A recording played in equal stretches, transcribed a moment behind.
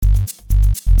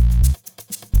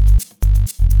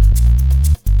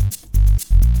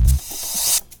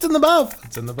in the buff?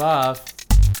 It's in the buff.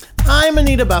 I'm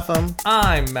Anita Buffum.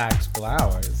 I'm Max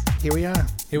Flowers. Here we are.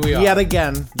 Yet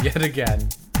again.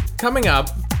 Coming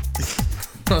up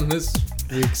on this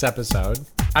week's episode,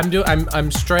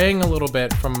 I'm straying a little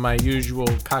bit from my usual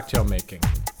cocktail making.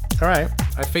 All right.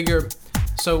 I figure,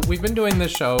 so we've been doing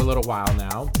this show a little while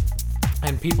now,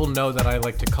 and people know that I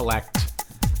like to collect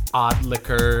odd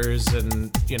liquors,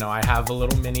 and I have a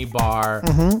little mini bar.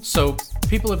 Mm-hmm. So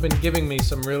people have been giving me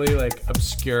some really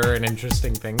obscure and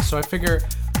interesting things. So I figure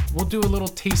we'll do a little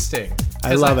tasting.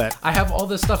 I love it. I have all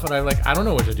this stuff, and I don't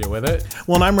know what to do with it.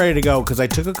 Well, I'm ready to go because I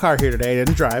took a car here today. I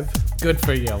didn't drive. Good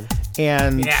for you.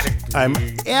 And I'm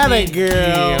at a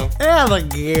girl.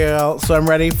 So I'm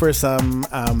ready for some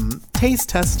taste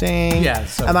testing. Yeah.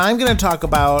 And I'm going to talk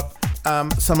about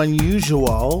some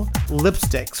unusual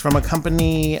lipsticks from a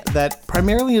company that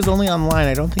primarily is only online.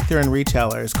 I don't think they're in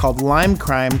retailers, called Lime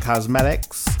Crime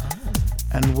Cosmetics. Oh.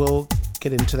 And we'll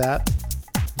get into that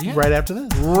right after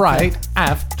this. Right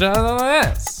after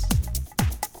this.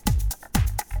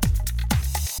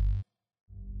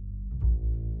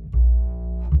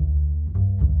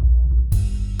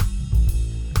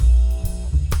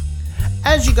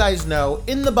 As you guys know,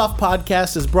 In the Buff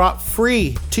podcast is brought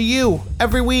free to you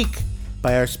every week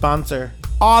by our sponsor,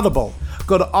 Audible.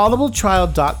 Go to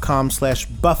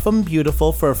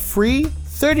audibletrial.com/BuffumBeautiful for a free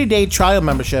 30-day trial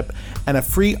membership and a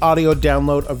free audio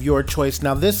download of your choice.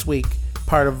 Now this week,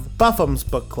 part of Buffum's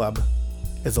book club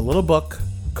is a little book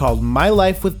called My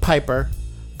Life with Piper,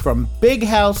 From Big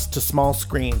House to Small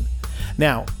Screen.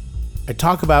 Now, I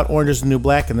talk about Orange is the New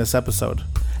Black in this episode,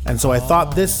 and so I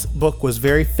thought this book was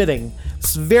very fitting.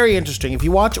 It's very interesting. If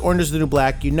you watch Orange is the New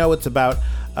Black, you know it's about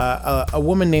a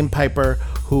woman named Piper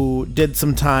who did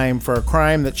some time for a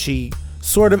crime that she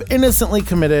sort of innocently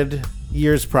committed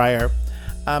years prior,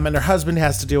 and her husband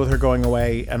has to deal with her going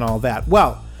away and all that.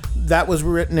 Well, that was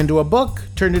written into a book,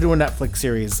 turned into a Netflix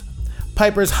series.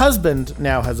 Piper's husband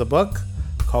now has a book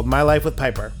called My Life with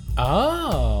Piper.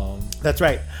 Oh. That's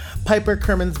right. Piper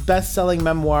Kerman's best-selling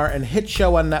memoir and hit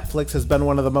show on Netflix has been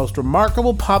one of the most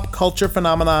remarkable pop culture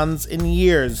phenomenons in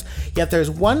years. Yet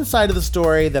there's one side of the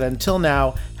story that until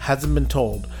now hasn't been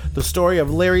told. The story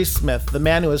of Larry Smith, the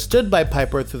man who has stood by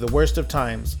Piper through the worst of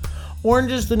times.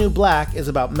 Orange is the New Black is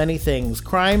about many things: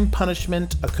 crime,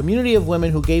 punishment, a community of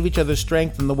women who gave each other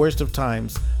strength in the worst of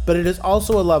times. But it is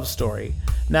also a love story.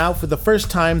 Now, for the first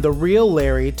time, the real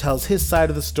Larry tells his side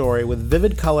of the story with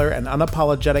vivid color and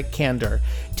unapologetic candor,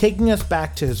 taking us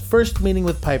back to his first meeting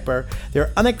with Piper,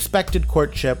 their unexpected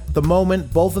courtship, the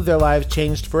moment both of their lives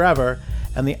changed forever,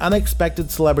 and the unexpected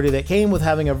celebrity that came with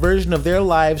having a version of their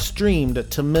lives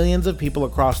streamed to millions of people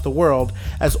across the world,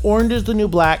 as Orange is the New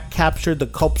Black captured the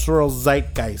cultural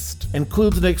zeitgeist.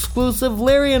 Includes an exclusive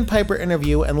Larry and Piper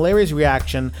interview and Larry's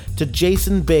reaction to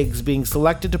Jason Biggs being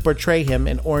selected to portray him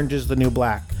in Orange is the New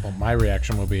Black. Well, my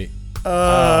reaction will be,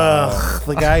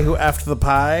 the guy who effed the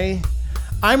pie.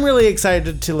 I'm really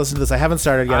excited to listen to this. I haven't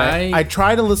started yet. I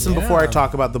try to listen before I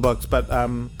talk about the books, but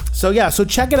so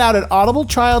check it out at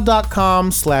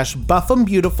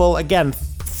audibletrial.com/BuffumBeautiful. Again,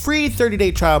 free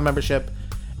 30-day trial membership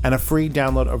and a free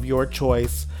download of your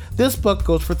choice. This book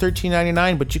goes for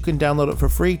 $13.99, but you can download it for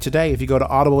free today if you go to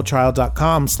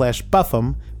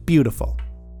audibletrial.com/BuffumBeautiful.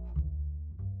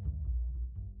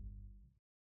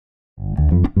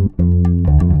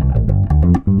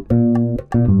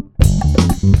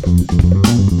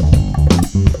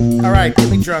 All right, get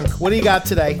me drunk. What do you got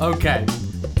today? okay,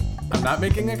 I'm not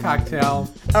making a cocktail.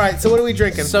 All right, so what are we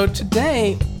drinking? So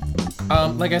today,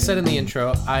 like I said in the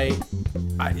intro, I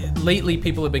lately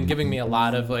people have been giving me a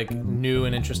lot of new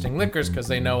and interesting liquors because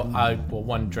they know I will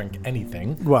drink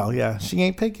anything. Well, yeah, she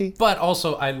ain't picky. But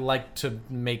also I like to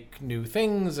make new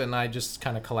things, and I just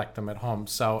kind of collect them at home.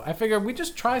 So I figured we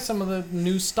just try some of the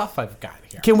new stuff I've got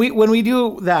here. Can we, when we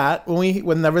do that,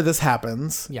 whenever this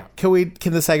happens, can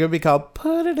the segment be called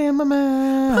 "Put It in My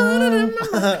Mouth"? Put it in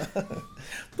my mouth.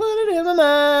 Put it in my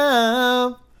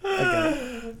mouth.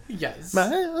 Okay. Yes.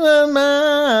 My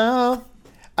mouth.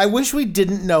 I wish we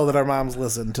didn't know that our moms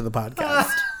listen to the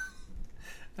podcast.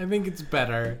 I think it's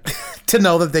better to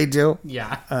know that they do.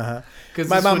 Yeah.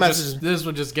 Because this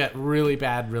would just get really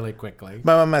bad really quickly.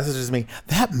 My mom messages me,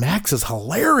 "That Max is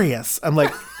hilarious." I'm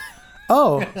like,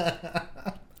 oh.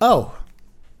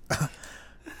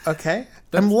 Okay.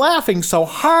 I'm laughing so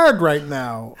hard right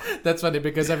now. That's funny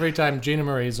because every time Gina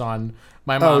Marie's on,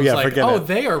 my mom's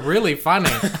they are really funny.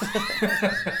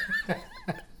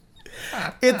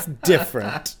 It's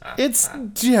different.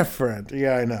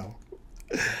 Yeah, I know.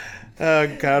 Oh,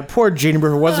 God. Poor Jeannie. If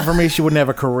it wasn't for me, she wouldn't have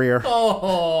a career.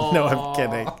 Oh. No, I'm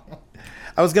kidding.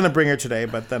 I was going to bring her today,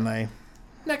 but then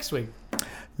Next week.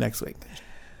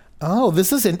 Oh,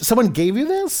 this isn't. Someone gave you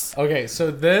this? Okay, so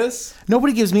this,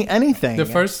 Nobody gives me anything. the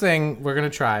first thing we're going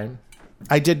to try.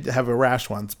 I did have a rash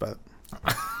once, but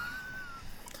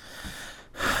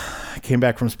I came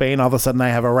back from Spain. All of a sudden, I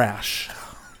have a rash.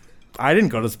 I didn't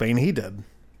go to Spain. He did.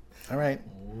 All right.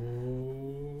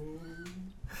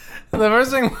 The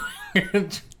first thing,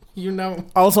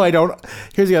 Also, I don't.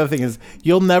 Here's the other thing: is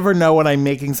you'll never know when I'm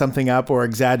making something up or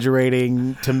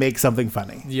exaggerating to make something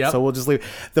funny. Yep. So we'll just leave.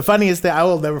 The funniest thing, I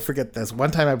will never forget this.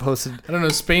 One time, I posted. I don't know,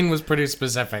 Spain was pretty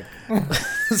specific.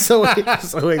 so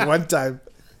wait, one time.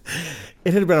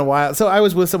 It had been a while. So I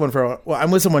was with someone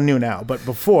I'm with someone new now, but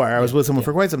before I was with someone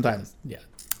for quite some time. Yeah.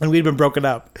 And we'd been broken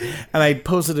up. And I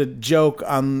posted a joke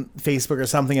on Facebook or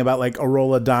something about like a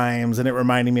roll of dimes and it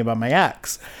reminding me about my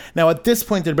ex. Now, at this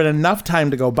point, there'd been enough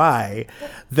time to go by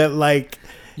that like...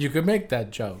 You could make that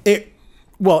joke. It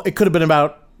could have been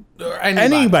about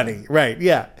anybody. Right,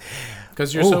 yeah.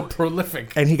 Because you're so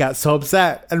prolific. And he got so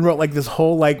upset and wrote like this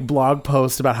whole like blog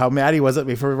post about how mad he was at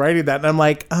me for writing that. And I'm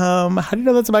like, how do you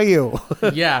know that's about you?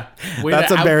 Yeah.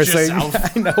 That's embarrassing.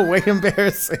 I know, way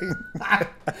embarrassing.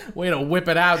 Way to whip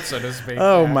it out, so to speak.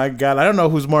 Oh my God. I don't know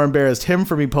who's more embarrassed, him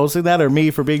for me posting that or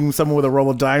me for being someone with a roll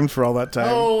of dimes for all that time.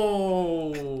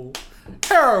 Oh.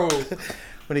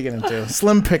 What are you going to do?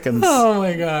 Slim pickings. Oh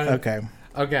my God.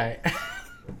 Okay.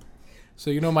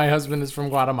 So my husband is from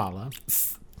Guatemala.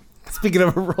 Speaking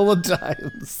of a roll of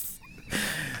dimes.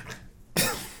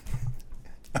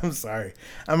 I'm sorry.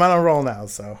 I'm on a roll now,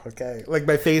 so, okay. Like,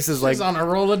 my face is like... He's on a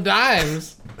roll of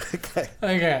dimes. Okay.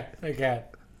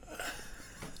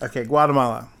 Okay,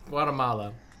 Guatemala.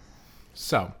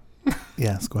 So.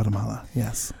 Yes, Guatemala.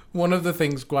 Yes. One of the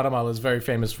things Guatemala is very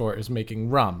famous for is making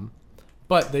rum.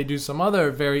 But they do some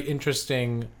other very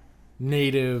interesting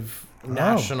native,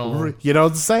 national... You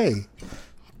don't say.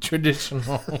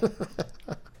 Traditional...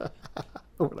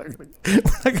 We're not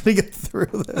going to get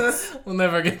through this. We'll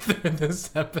never get through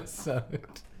this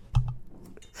episode.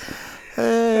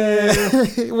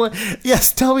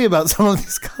 Yes, tell me about some of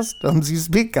these customs you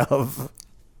speak of.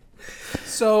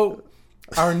 So,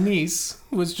 our niece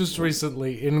was just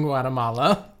recently in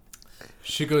Guatemala.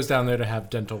 She goes down there to have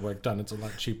dental work done. It's a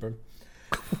lot cheaper.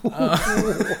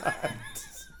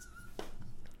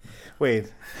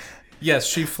 Wait. Yes,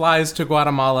 she flies to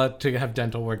Guatemala to have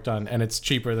dental work done, and it's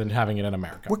cheaper than having it in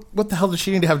America. What the hell does she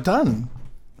need to have done?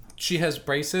 She has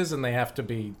braces, and they have to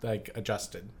be, like,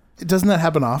 adjusted. Doesn't that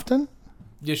happen often?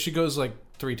 Yeah, she goes, like,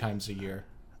 3 times a year.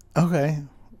 Okay.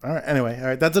 All right. Anyway, all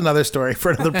right. That's another story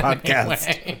for another podcast.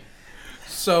 Anyway,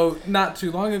 so, not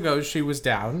too long ago, she was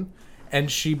down, and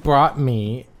she brought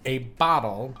me a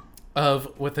bottle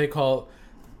of what they call...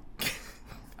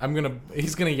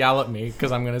 He's gonna yell at me,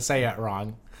 because I'm gonna say it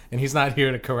wrong. And he's not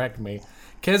here to correct me.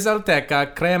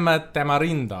 Quezalteca Crema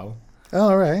Tamarindo.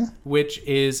 Oh, all right. Which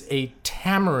is a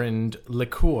tamarind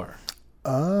liqueur.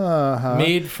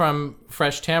 Made from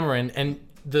fresh tamarind. And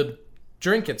the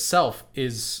drink itself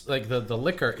is, like, the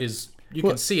liquor is, you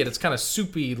can see it. It's kind of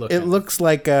soupy looking. It looks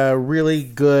like a really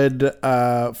good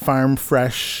farm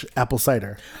fresh apple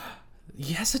cider.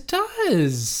 Yes, it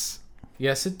does.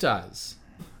 Yes, it does.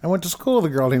 I went to school with a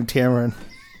girl named Tamarind.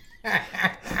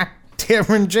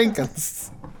 Cameron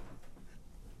Jenkins.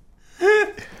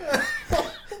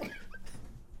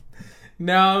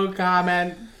 No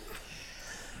comment.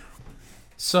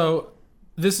 So,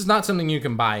 this is not something you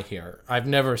can buy here. I've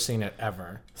never seen it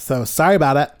ever. So, sorry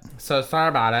about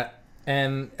it.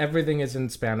 And everything is in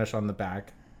Spanish on the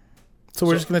back. So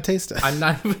we're just going to taste it. I'm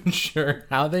not even sure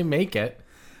how they make it.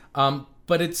 But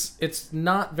it's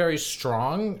not very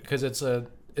strong because it's a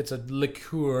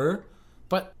liqueur.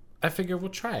 But I figure we'll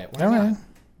try it. Why not? Right.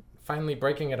 Finally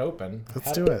breaking it open.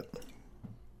 Let's do it.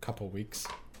 Couple weeks.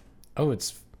 Oh,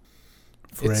 it's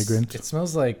fragrant. It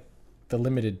smells like the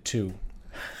Limited 2.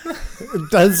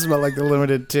 It does smell like the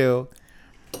Limited 2.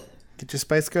 Get your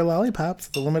Spice Girl lollipops,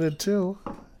 the Limited 2.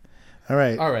 All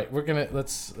right. We're gonna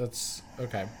let's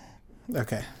okay.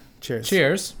 Okay. Cheers.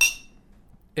 Cheers.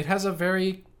 It has a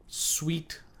very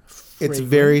sweet fragrance. It's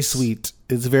very sweet.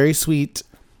 It's very sweet.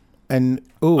 And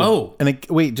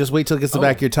just wait till it gets the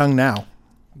back of your tongue now.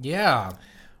 Yeah.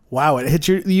 Wow, it hits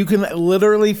you can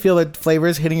literally feel the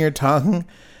flavors hitting your tongue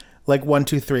like 1,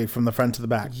 2, 3 from the front to the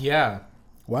back. Yeah.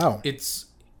 Wow. It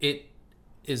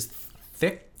is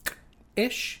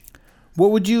thick-ish.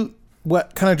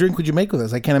 What kind of drink would you make with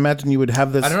this? I can't imagine you would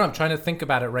have this. I don't know. I'm trying to think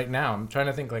about it right now. I'm trying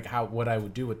to think like what I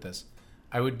would do with this.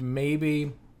 I would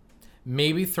maybe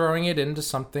throwing it into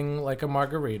something like a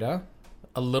margarita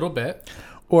a little bit.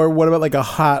 Or what about like a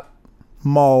hot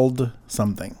mulled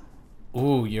something?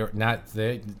 Ooh, you're not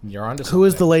there. You're onto something. Who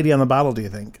is the lady on the bottle, do you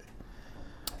think?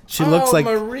 She looks like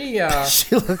Maria.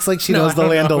 she looks like she knows the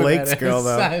Land O'Lakes girl,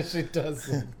 though. She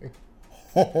does.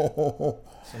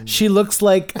 She looks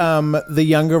like the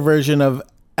younger version of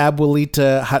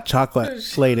Abuelita Hot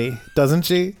Chocolate Lady, doesn't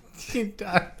she? She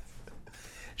does.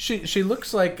 She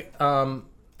looks like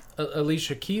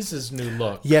Alicia Keys' new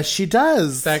look. Yes, she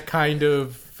does. That kind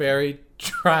of very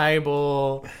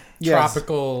tribal,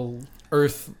 tropical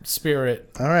earth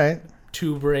spirit. All right.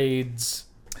 2 braids.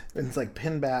 It's like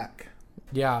pinned back.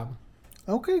 Yeah.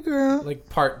 Okay, girl. Like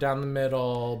part down the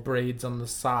middle, braids on the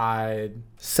side.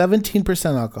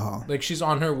 17% alcohol. Like she's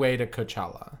on her way to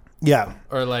Coachella. Yeah.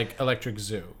 Or like Electric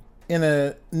Zoo. In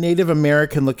a Native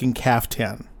American looking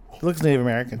caftan. It looks Native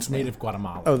American. It's native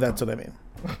Guatemala. Oh, that's what I mean.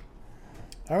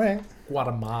 All right.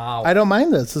 Guatemala. I don't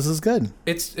mind this. This is good.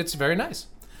 It's very nice.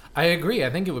 I agree. I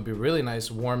think it would be really nice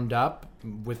warmed up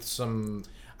with some,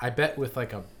 I bet with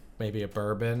like maybe a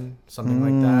bourbon, something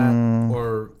like that,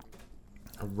 or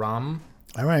a rum.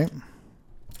 All right.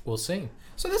 We'll see.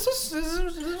 So this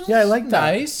is Yeah, I like that.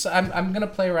 Nice. I'm gonna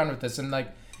play around with this, and like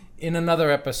in another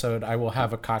episode, I will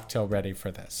have a cocktail ready for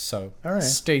this. So all right.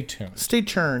 Stay tuned. Stay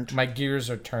turned. My gears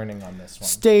are turning on this one.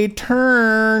 Stay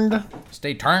turned.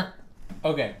 Stay turned.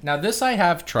 Okay, now this I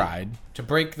have tried to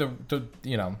break the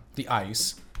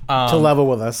ice. To level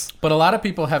with us. But a lot of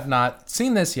people have not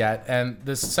seen this yet, and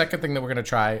this second thing that we're going to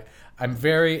try, I'm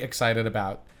very excited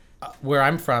about. Where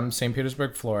I'm from, St.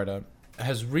 Petersburg, Florida,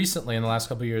 has recently, in the last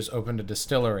couple of years, opened a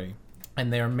distillery,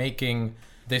 and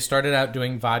they started out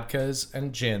doing vodkas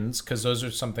and gins, because those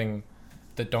are something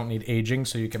that don't need aging,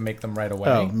 so you can make them right away.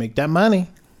 Oh, make that money.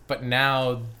 But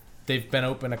now they've been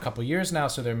open a couple years now,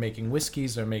 so they're making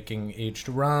whiskeys, they're making aged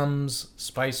rums,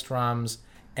 spiced rums,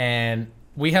 and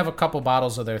we have a couple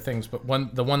bottles of their things, but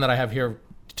the one that I have here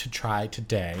to try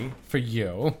today for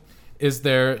you is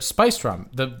their spiced rum.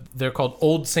 They're called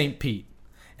Old St. Pete,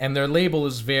 and their label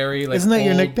is very like. Isn't that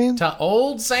your nickname?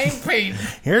 Old St. Pete.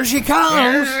 Here she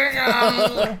comes. Here she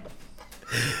comes.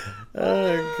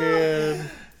 Oh,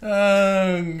 good.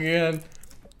 Oh, good.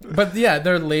 But yeah,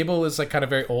 their label is like kind of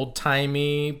very old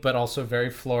timey, but also very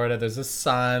Florida. There's a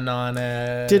sun on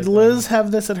it. Did Liz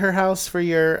have this at her house for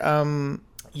your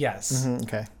Yes.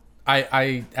 Okay.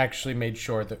 I actually made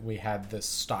sure that we had this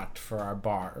stocked for our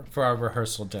bar, for our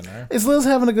rehearsal dinner. Is Liz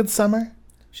having a good summer?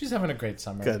 She's having a great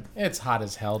summer. Good. It's hot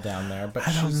as hell down there, but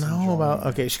I don't she's know enjoying about. it.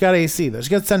 Okay, she got AC though. She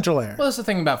got central air. Well, that's the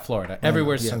thing about Florida.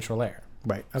 Everywhere's yeah. central air.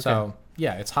 Right. Okay. So,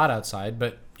 yeah, it's hot outside,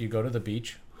 but you go to the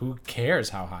beach, who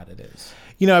cares how hot it is?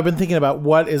 You know, I've been thinking about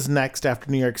what is next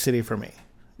after New York City for me.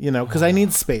 You know, because I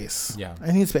need space. Yeah.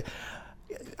 I need space.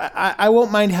 I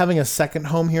won't mind having a second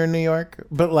home here in New York,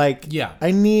 but like, Yeah. I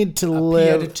need to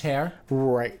live. Pied-à-terre.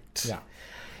 Right.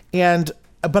 Yeah.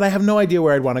 But I have no idea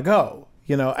where I'd want to go.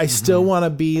 You know, I still want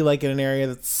to be like in an area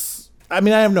that's. I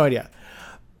mean, I have no idea.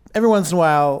 Every once in a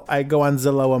while, I go on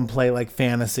Zillow and play like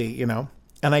fantasy, you know,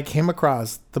 and I came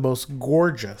across the most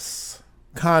gorgeous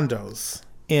condos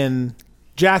in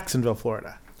Jacksonville,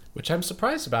 Florida. Which I'm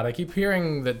surprised about. I keep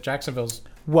hearing that Jacksonville's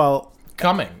Well,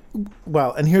 coming.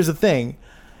 and here's the thing.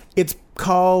 It's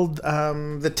called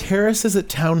the Terraces at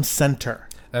Town Center.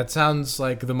 That sounds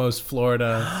like the most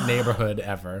Florida neighborhood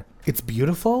ever. It's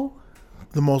beautiful.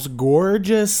 The most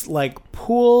gorgeous, like,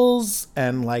 pools,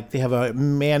 and like they have a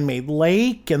man-made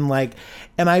lake, and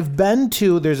I've been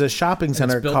to. There's a shopping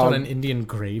center It's built called. on an Indian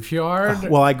graveyard.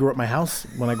 Well, I grew up. My house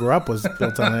when I grew up was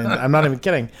built on. I'm not even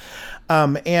kidding.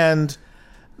 And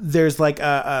there's like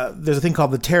there's a thing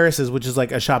called the Terraces, which is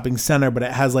like a shopping center, but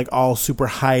it has like all super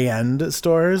high end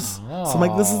stores. So I'm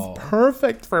like, this is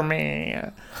perfect for me.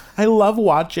 I love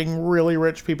watching really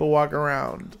rich people walk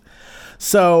around.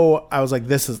 So I was like,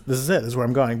 this is it. This is where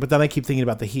I'm going. But then I keep thinking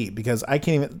about the heat because I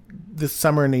can't even. This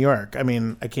summer in New York, I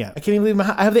mean, I can't even leave my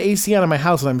house. I have the AC on in my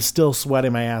house and I'm still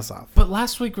sweating my ass off. But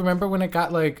last week, remember when it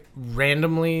got like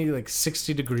randomly like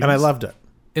 60 degrees? And I loved it.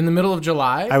 In the middle of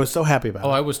July? I was so happy about it.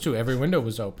 I was too. Every window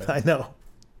was open. I know.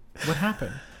 What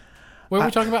happened? What were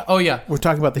we talking about? Oh, yeah. We're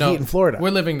talking about the heat in Florida. We're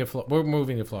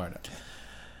moving to Florida.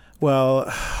 Well,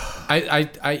 I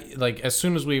like as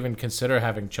soon as we even consider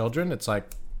having children, it's like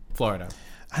Florida.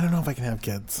 I don't know if I can have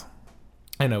kids.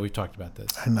 I know we've talked about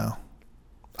this. I know.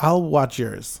 I'll watch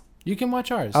yours. You can watch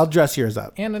ours. I'll dress yours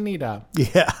up. And Anita.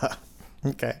 Yeah.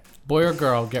 Okay. Boy or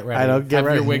girl, get ready. I don't get have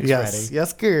ready. Your wigs yes. ready.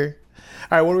 Yes, girl.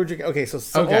 All right, what are we drinking? Okay, so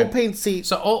old paint seat.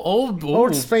 So old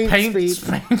paint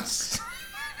seat.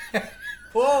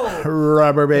 Whoa.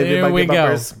 Rubber baby. Here we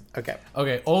bumpers. go. Okay.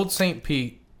 Okay, Old St.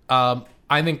 Pete, I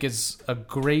think is a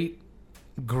great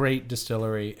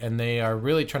distillery, and they are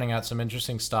really turning out some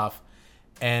interesting stuff,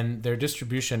 and their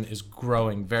distribution is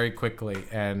growing very quickly,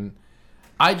 and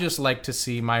I just like to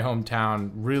see my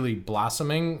hometown really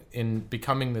blossoming in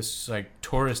becoming this like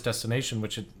tourist destination,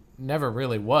 which it never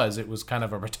really was. It was kind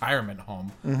of a retirement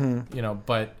home,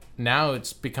 but now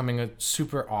it's becoming a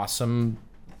super awesome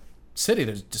city.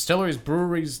 There's distilleries,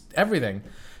 breweries, everything.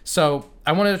 So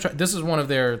I wanted to try. This is one of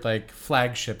their like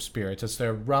flagship spirits. It's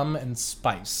their rum and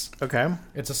spice. Okay.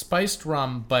 It's a spiced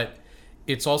rum, but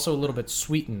it's also a little bit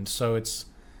sweetened. So it's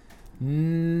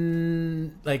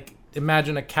like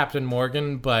imagine a Captain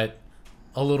Morgan, but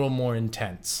a little more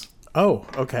intense. Oh,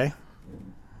 okay.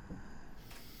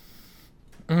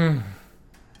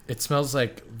 It smells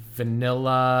like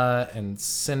vanilla and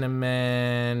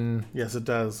cinnamon. Yes, it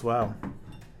does. Wow.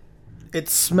 It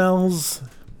smells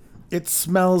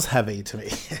heavy to me.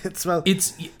 It smells. It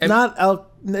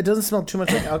doesn't smell too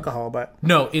much like alcohol, but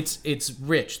no, it's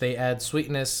rich. They add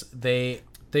sweetness. They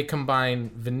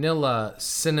combine vanilla,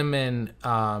 cinnamon,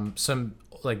 some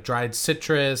like dried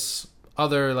citrus,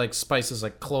 other like spices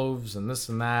like cloves and this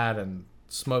and that, and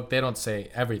smoke. They don't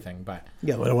say everything, but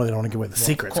yeah, they don't want to give away the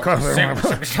secrets. Please, they're not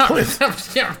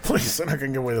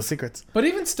going to give away the secrets. But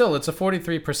even still, it's a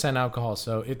 43% alcohol,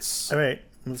 so it's all right.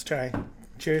 Let's try.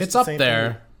 Cheers. It's up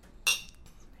there.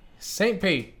 St.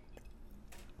 Pete.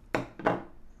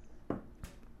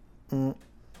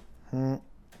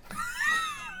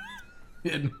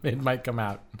 It might come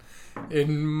out. It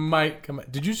might come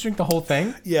out. Did you drink the whole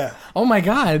thing? Yeah. Oh my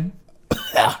god.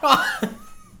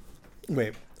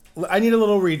 Wait. I need a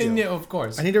little redo. Yeah, of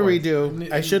course. I need a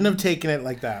redo. I shouldn't have taken it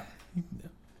like that.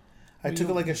 I took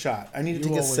it like a shot. I need to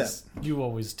take a sip. You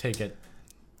always take it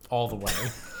all the way.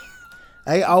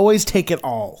 I always take it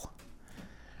all.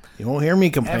 You won't hear me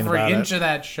complain about it. Every inch of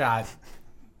that shot.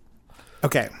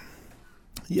 Okay.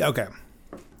 Yeah, okay.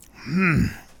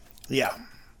 Yeah.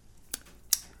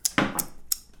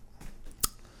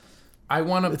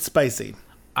 It's spicy.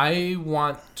 I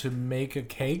want to make a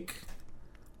cake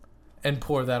and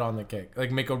pour that on the cake.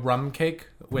 Like make a rum cake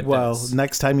with this.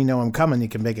 Next time you know I'm coming, you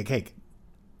can bake a cake.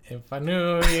 If I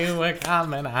knew you were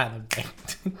coming, I'd have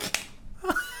baked.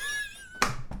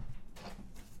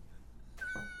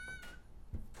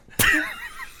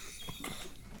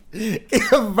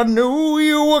 If I knew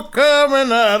you were coming,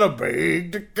 I'd have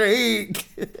baked a cake.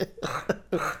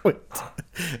 Wait.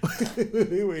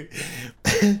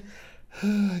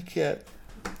 I can't.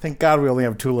 Thank God we only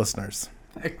have 2 listeners.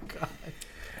 Thank God.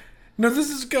 No, this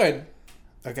is good.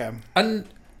 Okay.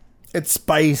 It's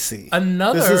spicy.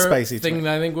 Another this is spicy thing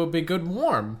that I think would be good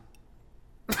warm.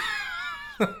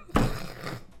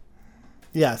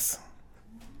 Yes.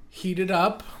 Heat it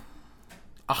up.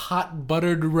 A hot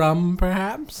buttered rum,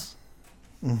 perhaps?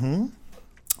 Mm-hmm.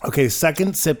 Okay,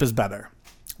 second sip is better.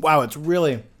 Wow, it's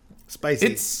really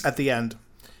spicy at the end.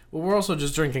 Well, we're also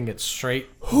just drinking it straight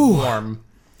warm.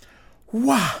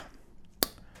 Wow.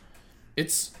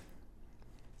 It's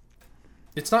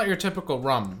not your typical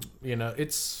rum,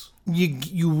 it's...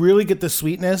 You really get the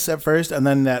sweetness at first, and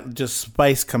then that just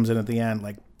spice comes in at the end,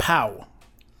 like, pow.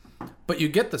 But you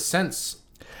get the sense.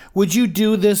 Would you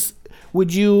do this...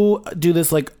 Would you do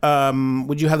this would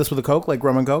you have this with a Coke, like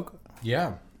rum and Coke?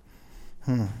 Yeah.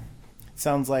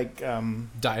 Sounds like,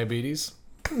 diabetes.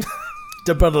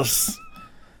 Diabetes.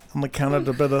 On the count of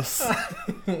diabetes.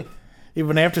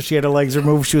 Even after she had her legs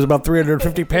removed, she was about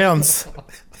 350 pounds.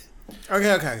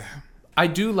 Okay. I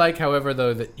do like, however,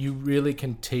 though, that you really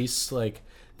can taste, like,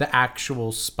 the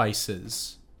actual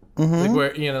spices. Mm-hmm. Like,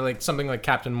 where, like, something like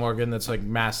Captain Morgan that's, like,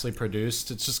 massively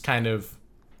produced. It's just kind of...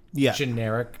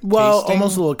 generic tasting.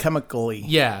 Almost a little chemical-y.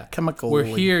 Yeah. Chemical-y. Where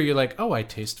here you're like, oh, I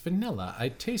taste vanilla. I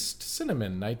taste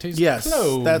cinnamon. I taste cloves.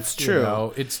 Yes, that's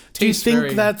true. Do you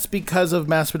think that's because of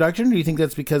mass production? Or do you think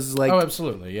that's because, like... Oh,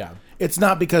 absolutely, yeah. It's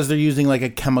not because they're using, like, a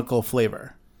chemical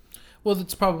flavor. Well,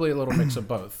 it's probably a little mix of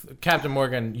both. Captain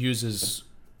Morgan uses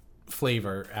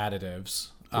flavor additives.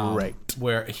 Right.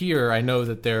 Where here, I know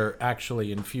that they're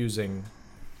actually infusing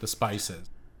the spices.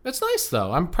 It's nice,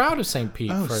 though. I'm proud of St.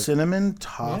 Pete. Oh, cinnamon,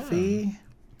 toffee,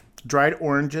 dried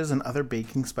oranges, and other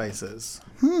baking spices.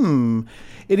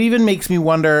 It even makes me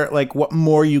wonder, like, what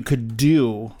more you could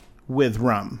do with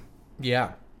rum.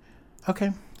 Yeah.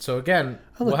 Okay. So, again,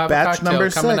 we'll have a cocktail number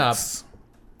coming 6.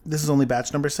 This is only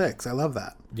batch number 6. I love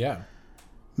that. Yeah.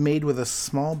 Made with a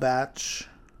small batch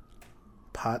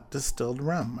pot distilled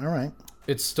rum. All right.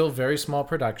 It's still very small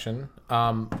production,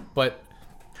 but...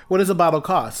 What does a bottle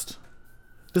cost?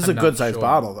 This is a good-sized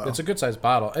bottle, though. It's a good-sized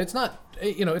bottle. It's not,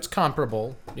 it's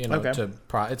comparable, okay. to...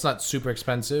 It's not super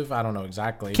expensive. I don't know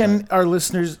exactly. Can our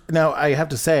listeners... Now, I have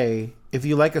to say, if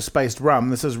you like a spiced rum,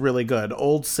 this is really good.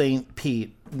 Old St.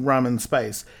 Pete rum and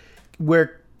spice.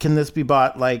 Where can this be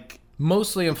bought, like...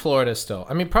 Mostly in Florida still.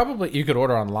 I mean, probably you could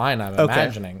order online, I'm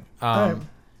imagining. right.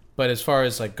 But as far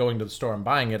as like going to the store and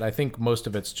buying it, I think most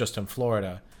of it's just in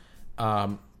Florida.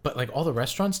 But like all the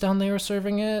restaurants down there are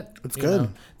serving it. It's good.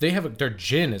 They have their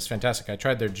gin is fantastic. I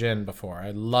tried their gin before. I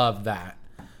love that.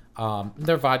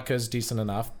 Their vodka is decent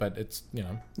enough, but it's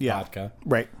vodka.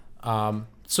 Right.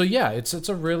 So yeah, it's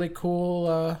a really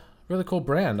cool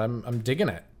brand. I'm digging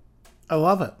it. I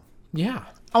love it. Yeah.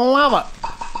 I love it.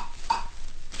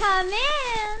 Come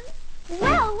in.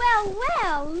 Well,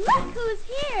 look who's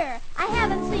here. I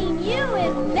haven't seen you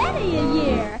in many a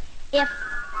year. If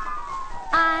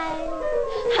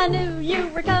I knew you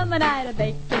were coming, I'd have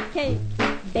baked a cake.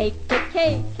 Baked a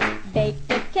cake.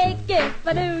 Baked a cake. If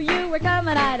I knew you were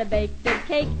coming, I'd have baked a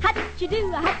cake. How'd you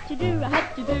do? How'd you do?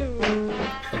 How'd you do?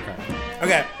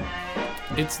 Okay.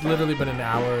 It's literally been an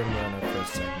hour and we're on our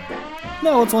first segment.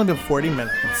 No, it's only been 40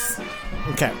 minutes.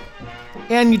 Okay.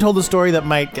 And you told a story that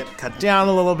might get cut down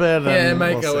a little bit. Yeah, it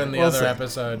might go see. in the other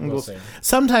episode. We'll see.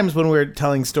 Sometimes when we're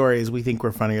telling stories, we think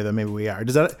we're funnier than maybe we are.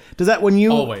 Does that when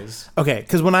you always? Okay,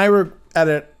 because when I were at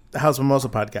the House Mimosa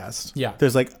podcast,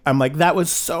 there's I'm like, that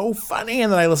was so funny,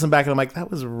 and then I listen back and I'm like,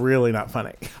 that was really not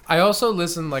funny. I also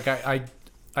listen like I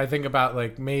think about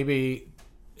like maybe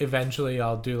eventually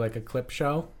I'll do like a clip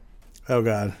show. Oh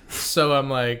God. So I'm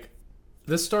like,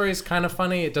 this story is kind of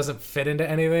funny. It doesn't fit into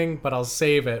anything, but I'll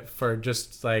save it for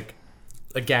just like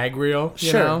a gag reel.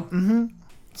 You know? Mm-hmm.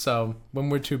 So when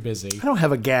we're too busy. I don't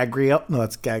have a gag reel. No,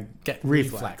 that's gag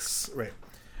reflex. Right.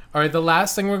 All right. The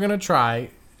last thing we're going to try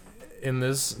in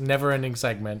this never-ending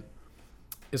segment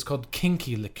is called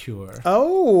Kinky Liqueur.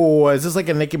 Oh, is this like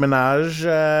a Nicki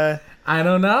Minaj? I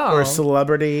don't know. Or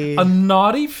celebrity. A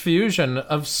naughty fusion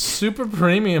of super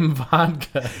premium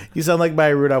vodka. You sound like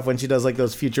Maya Rudolph when she does like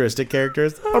those futuristic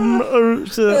characters.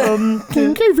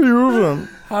 Kinky fusion.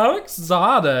 How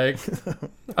exotic.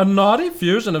 A naughty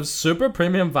fusion of super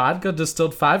premium vodka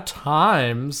distilled 5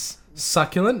 times,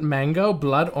 succulent mango,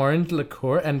 blood orange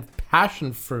liqueur, and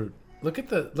passion fruit. Look at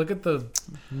the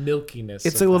milkiness.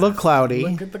 It's a little cloudy.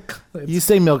 Look at the. You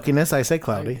say milkiness, I say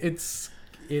cloudy. It's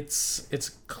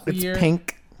clear. It's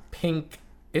pink. Pink.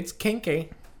 It's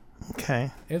kinky. Okay.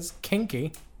 It's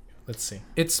kinky. Let's see.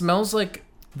 It smells like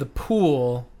the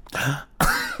pool,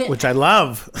 which I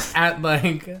love. At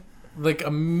like a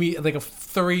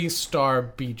 3-star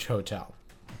beach hotel.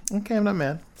 Okay, I'm not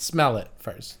mad. Smell it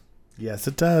first. Yes,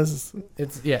 it does.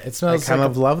 It smells. I kind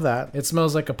of love that. It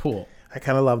smells like a pool. I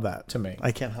kind of love that. To me.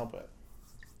 I can't help it.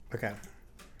 Okay.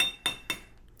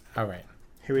 All right.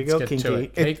 Here we go, Let's kinky. get to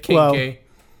it. Hey, kinky.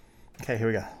 Okay, here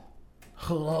we go.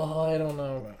 Oh, I don't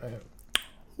know.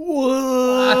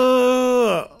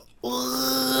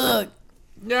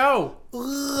 No.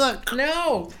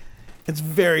 No. It's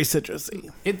very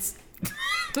citrusy.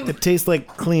 It tastes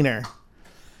like cleaner.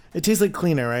 It tastes like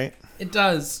cleaner, right? It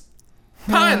does.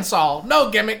 Pine Sol. No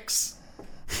gimmicks.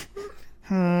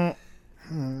 No,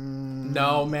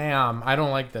 ma'am. I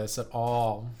don't like this at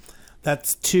all.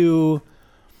 That's too...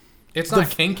 It's not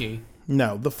kinky.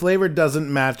 No, the flavor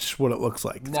doesn't match what it looks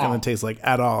like. It's going to taste like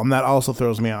at all. And that also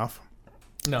throws me off.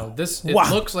 No, it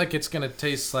looks like it's going to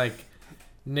taste like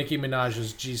Nicki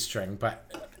Minaj's G-string, but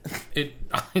it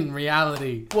in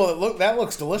reality... Well, that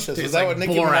looks delicious. Is that what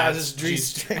Nicki Minaj's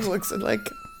G-string looks like?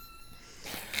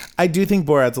 I do think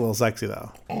Borat's a little sexy,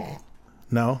 though.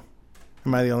 No?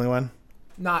 Am I the only one?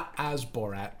 Not as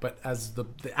Borat, but as the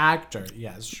actor,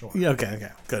 yes, sure. Yeah, okay,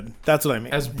 good. That's what I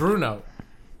mean. As Bruno.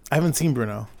 I haven't seen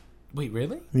Bruno. Wait,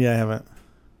 really? Yeah, I haven't.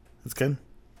 It's good.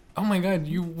 Oh my God,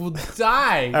 you will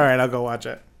die. All right, I'll go watch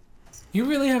it. You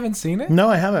really haven't seen it? No,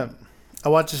 I haven't.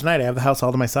 I'll watch it tonight. I have the house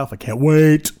all to myself. I can't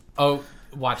wait. Oh,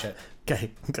 watch it.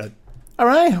 Okay, good. All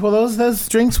right, well, those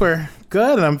drinks were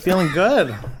good, and I'm feeling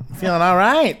good. I'm feeling all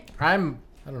right. I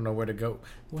don't know where to go.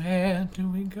 Where do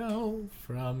we go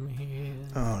from here?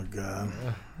 Oh, God.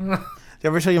 Did I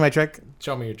ever show you my trick?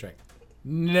 Show me your trick.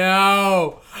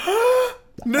 No.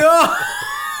 No.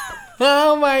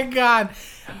 Oh, my God.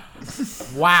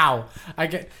 Wow.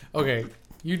 Okay,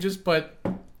 you just put...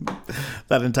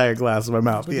 that entire glass in my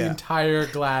mouth. The entire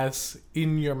glass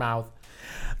in your mouth.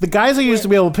 The guys I used to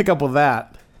be able to pick up with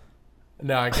that.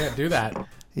 No, I can't do that.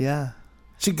 Yeah.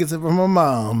 She gets it from her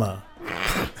mama.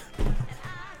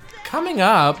 Coming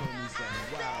up,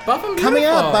 Buff and Beautiful. Coming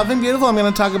up, Buff and Beautiful, I'm going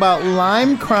to talk about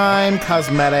Lime Crime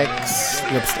Cosmetics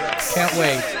lipsticks. Can't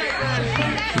wait.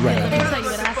 Right.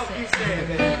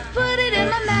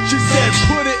 She said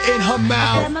put it in her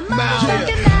mouth, mouth.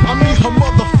 I mean her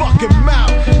motherfucking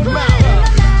mouth, mouth.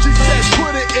 She said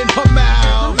put it in her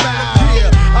mouth, mouth.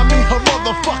 Yeah, I mean her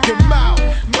motherfucking mouth,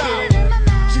 mouth.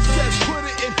 She says put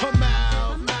it in her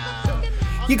mouth, mouth.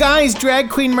 You guys, drag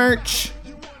queen merch.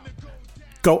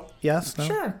 Go. Yes? No?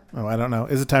 Sure. Oh, I don't know.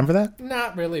 Is it time for that?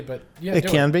 Not really, but yeah, It do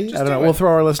can be. Just I don't do know. it. We'll throw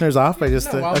our listeners off by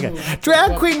just... No, I'll okay. move.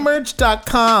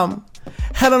 Dragqueenmerch.com.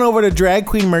 Head on over to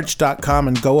dragqueenmerch.com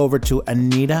and go over to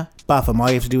Anita Buffum. All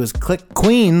you have to do is click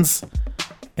Queens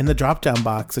in the drop-down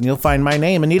box, and you'll find my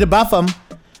name, Anita Buffum.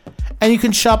 And you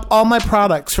can shop all my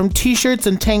products, from t-shirts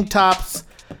and tank tops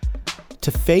to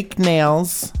fake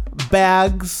nails,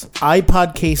 bags,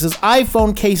 iPod cases,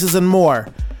 iPhone cases, and more.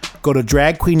 Go to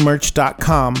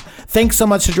dragqueenmerch.com. Thanks so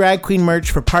much to Drag Queen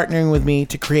Merch for partnering with me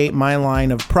to create my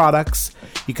line of products.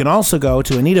 You can also go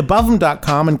to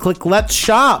anitabuffum.com and click Let's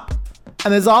Shop.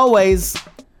 And as always,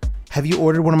 have you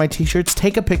ordered one of my t-shirts?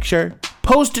 Take a picture,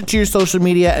 post it to your social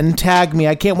media, and tag me.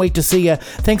 I can't wait to see you.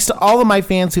 Thanks to all of my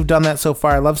fans who've done that so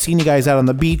far. I love seeing you guys out on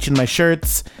the beach in my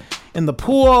shirts, in the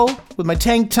pool with my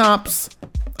tank tops.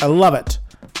 I love it.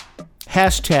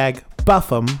 Hashtag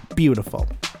Buffum Beautiful.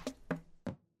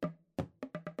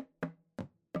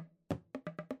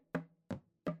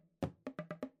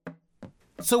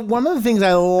 So one of the things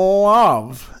I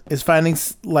love is finding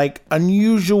like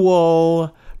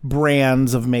unusual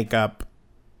brands of makeup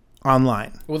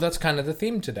online. Well, that's kind of the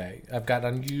theme today. I've got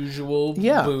unusual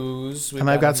Yeah. booze. And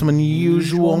I've got some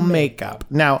unusual makeup.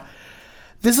 Now,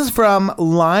 this is from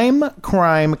Lime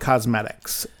Crime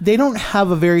Cosmetics. They don't have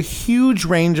a very huge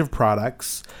range of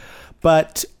products,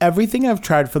 but everything I've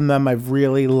tried from them I've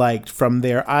really liked, from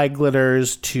their eye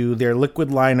glitters to their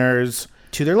liquid liners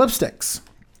to their lipsticks.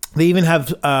 They even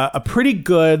have a pretty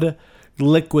good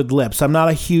liquid lips. I'm not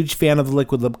a huge fan of the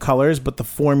liquid lip colors, but the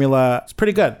formula is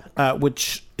pretty good,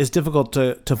 which is difficult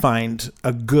to find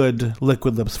a good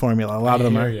liquid lips formula. A lot of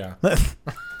them are. Ya.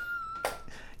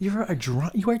 You are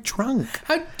drunk.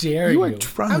 How dare You you? are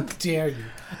drunk. How dare you?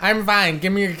 I'm fine.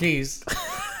 Give me your keys.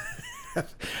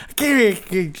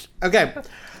 Okay.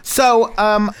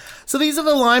 So these are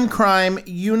the Lime Crime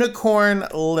Unicorn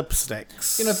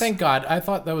lipsticks. You know, thank God. I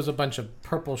thought that was a bunch of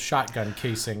purple shotgun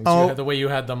casings. Oh. You had the way you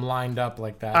had them lined up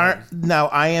like that. Now,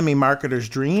 I am a marketer's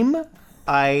dream.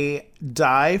 I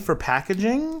die for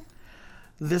packaging.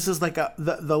 This is like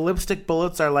the lipstick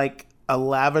bullets are like a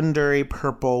lavendery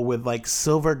purple with like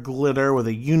silver glitter with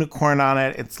a unicorn on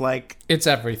it. It's like It's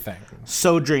everything.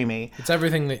 so dreamy. It's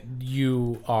everything that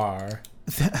you are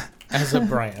as a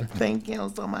brand. Thank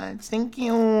you so much. Thank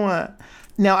you.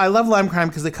 Now, I love Lime Crime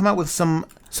because they come out with some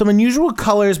unusual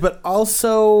colors, but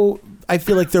also I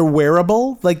feel like they're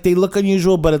wearable. Like they look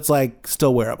unusual, but it's like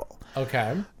still wearable.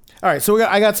 Okay. All right, so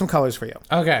I got some colors for you.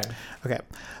 Okay. Okay,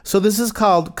 so this is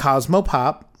called Cosmo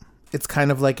Pop. It's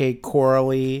kind of like a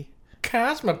corally,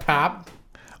 Cosmopop.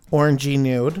 orangey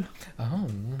nude. Oh.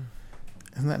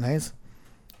 Isn't that nice?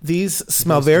 These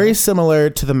smell very similar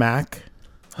to the MAC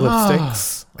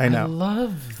lipsticks. I know. I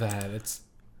love that. It's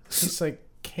like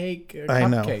cake. I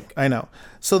know. Cupcake. I know.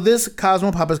 So this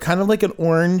Cosmo Pop is kind of like an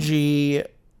orangey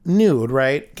nude,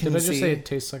 right? Can Did I you just see? say it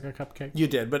tastes like a cupcake? You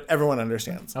did, but everyone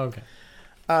understands. Okay.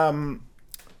 And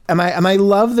I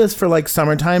love this for like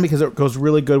summertime because it goes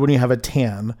really good when you have a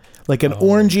tan, like an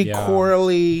orangey yeah.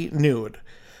 corally nude.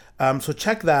 So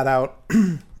check that out.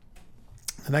 The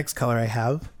next color I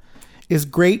have is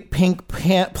Great Pink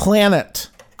Planet.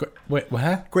 Wait,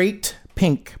 what? Great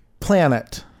Pink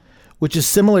Planet, which is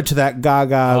similar to that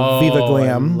Gaga Viva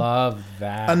Glam. I love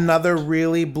that. Another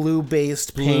really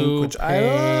blue-based pink, Blue which I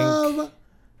pink.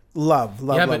 love.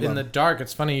 Yeah, but in the dark,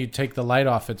 it's funny. You take the light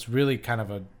off, it's really kind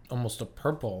of almost a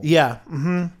purple. Yeah.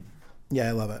 Mm-hmm. Yeah,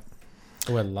 I love it.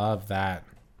 Oh, I love that.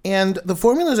 And the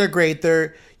formulas are great.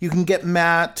 You can get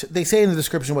matte. They say in the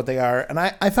description what they are. And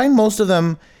I find most of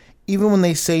them, even when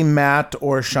they say matte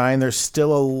or shine, they're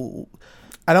still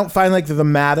I don't find like they're the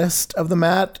mattest of the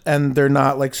matte, and they're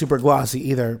not like super glossy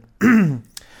either.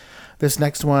 This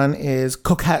next one is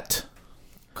Coquette.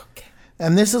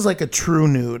 And this is like a true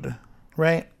nude,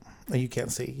 right? Oh, you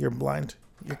can't see. You're blind.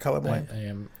 You're colorblind. I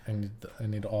am. I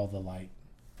need all the light.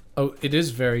 Oh, it is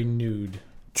very nude.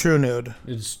 True nude.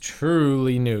 It's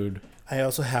truly nude. I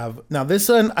also have now this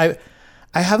one. I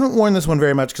haven't worn this one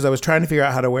very much because I was trying to figure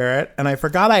out how to wear it, and I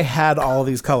forgot I had all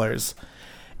these colors.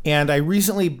 And I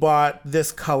recently bought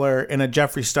this color in a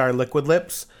Jeffree Star liquid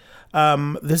lips.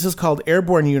 This is called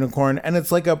Airborne Unicorn, and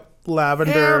it's like a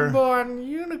Airborne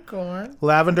unicorn.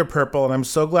 lavender purple, and I'm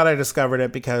so glad I discovered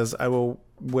it because I will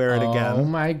wear it Oh again.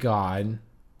 my God.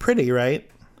 Pretty, right?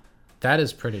 That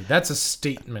is pretty. That's a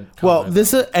statement color. Well,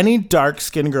 this any dark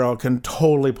skinned girl can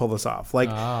totally pull this off. Like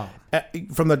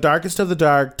from the darkest of the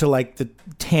dark to like the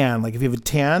tan. Like if you have a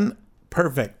tan,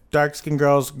 perfect. Dark skinned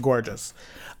girls, gorgeous.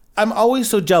 I'm always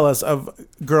so jealous of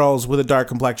girls with a dark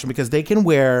complexion because they can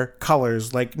wear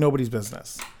colors like nobody's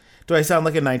business. Do I sound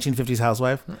like a 1950s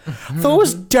housewife?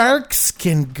 Those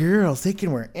dark-skinned girls, they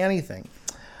can wear anything.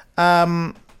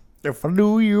 If I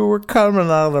knew you were coming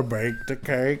out of bake the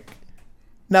cake.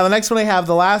 Now, the next one I have,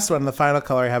 the last one, the final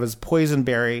color I have is Poison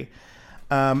Berry.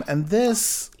 And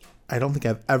this, I don't think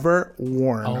I've ever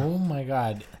worn. Oh, my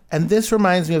God. And this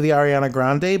reminds me of the Ariana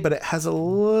Grande, but it has a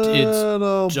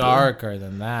little... It's darker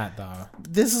than that, though.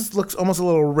 This looks almost a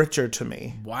little richer to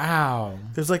me. Wow.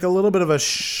 There's like a little bit of a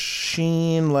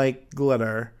sheen, like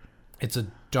glitter. It's a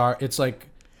dark... It's like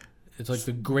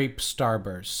the grape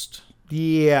starburst.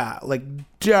 Yeah, like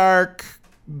dark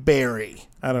berry.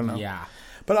 I don't know. Yeah.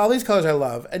 But all these colors I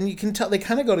love. And you can tell they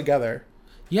kind of go together.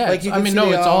 Yeah, Like, you can see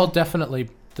it's all definitely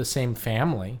the same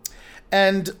family.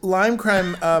 And Lime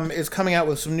Crime is coming out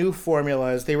with some new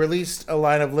formulas. They released a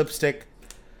line of lipstick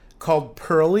called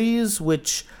Pearlies,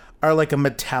 which are like a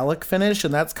metallic finish,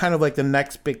 and that's kind of like the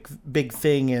next big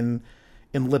thing in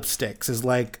lipsticks is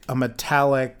like a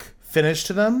metallic finish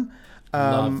to them.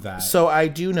 Love that. So I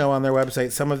do know on their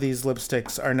website some of these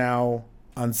lipsticks are now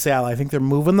on sale. I think they're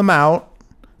moving them out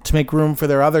to make room for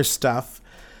their other stuff.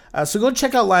 So go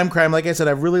check out Lime Crime. Like I said,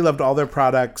 I've really loved all their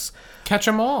products. Catch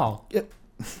them all.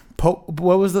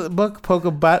 What was the book?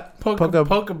 Pokebutt?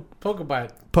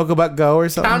 Pokebutt. Pokebutt Go or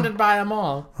something? Pounded by them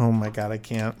all. Oh my God, I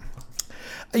can't.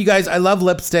 You guys, I love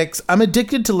lipsticks. I'm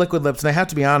addicted to liquid lips, and I have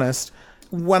to be honest.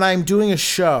 When I'm doing a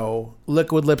show,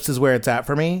 liquid lips is where it's at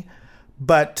for me.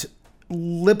 But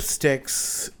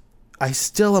lipsticks, I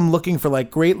still am looking for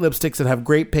like great lipsticks that have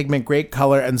great pigment, great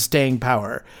color, and staying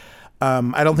power.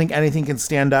 I don't think anything can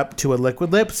stand up to a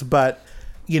liquid lips, but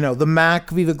you know, the MAC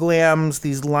Viva Glams,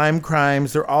 these Lime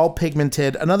Crimes, they're all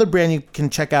pigmented. Another brand you can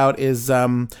check out is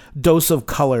Dose of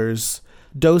Colors.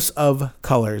 Dose of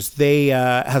Colors. They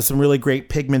have some really great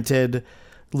pigmented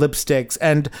lipsticks.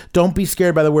 And don't be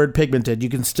scared by the word pigmented. You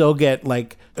can still get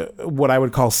like what I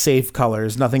would call safe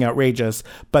colors, nothing outrageous.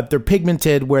 But they're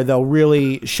pigmented where they'll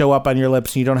really show up on your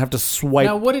lips and you don't have to swipe.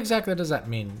 Now, what exactly does that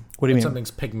mean? What do you mean?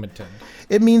 Something's pigmented.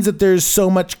 It means that there's so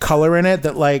much color in it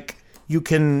that like you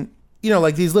can... You know,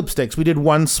 like these lipsticks, we did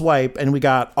one swipe and we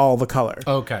got all the color.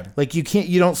 Okay. Like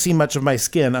you don't see much of my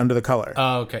skin under the color.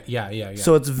 Oh, okay. Yeah.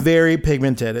 So it's very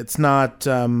pigmented. It's not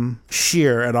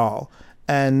sheer at all.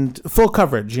 And full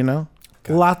coverage, you know?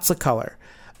 Lots of color.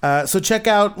 So check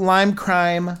out Lime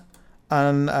Crime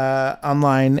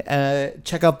online.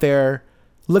 Check out their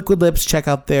liquid lips. Check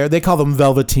out they call them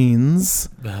Velveteens.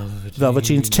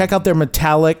 Velveteens. Check out their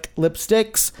metallic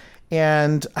lipsticks.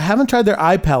 And I haven't tried their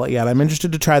eye palette yet. I'm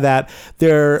interested to try that.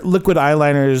 Their liquid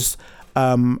eyeliners,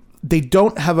 they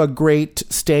don't have a great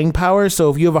staying power. So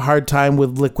if you have a hard time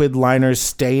with liquid liners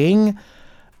staying,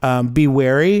 be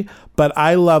wary. But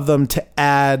I love them to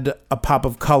add a pop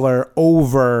of color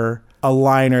over a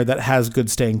liner that has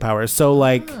good staying power. So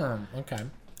like, okay.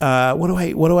 When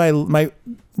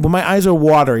my eyes are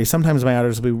watery, sometimes my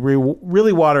eyes will be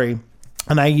really watery,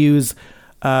 and I use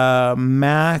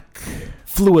MAC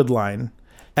Fluid Line,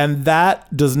 and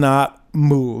that does not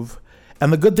move.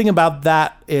 And the good thing about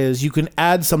that is you can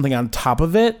add something on top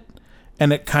of it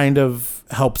and it kind of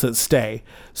helps it stay.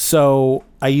 So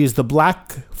I use the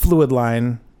black Fluid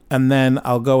Line, and then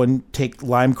I'll go and take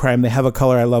Lime Crime. They have a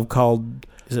color I love called,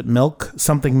 is it Milk?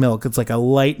 Something Milk. It's like a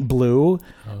light blue,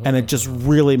 and it just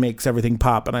really makes everything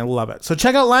pop, and I love it. So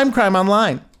check out Lime Crime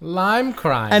online. Lime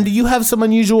Crime. And do you have some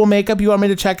unusual makeup you want me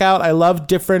to check out? I love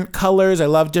different colors. I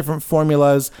love different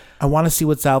formulas. I want to see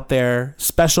what's out there.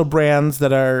 Special brands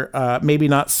that are maybe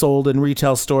not sold in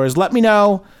retail stores. Let me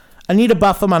know. Anita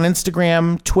Buffum on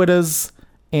Instagram, Twitters,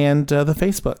 and the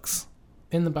Facebooks.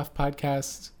 In the Buff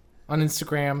Podcast on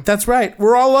Instagram. That's right.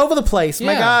 We're all over the place.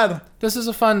 My God. This is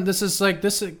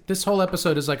this whole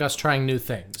episode is like us trying new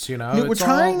things, you know? We're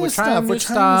trying new stuff. We're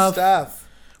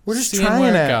just seeing trying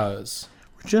where it. It goes.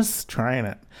 We're just trying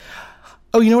it.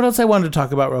 Oh, you know what else I wanted to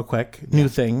talk about real quick? New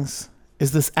things.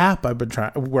 Is this app I've been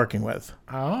working with.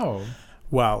 Oh.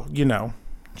 Well, you know,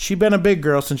 she's been a big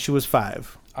girl since she was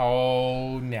 5.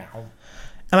 Oh, now.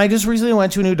 And I just recently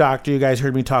went to a new doctor. You guys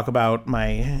heard me talk about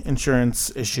my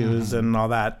insurance issues and all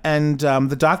that. And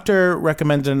the doctor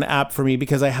recommended an app for me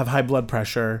because I have high blood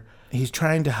pressure. He's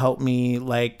trying to help me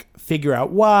like figure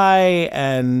out why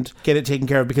and get it taken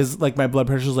care of because like my blood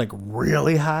pressure is like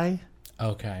really high.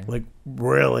 Okay. Like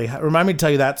really high. Remind me to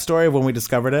tell you that story of when we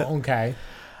discovered it. Okay.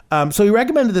 So he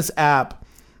recommended this app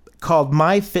called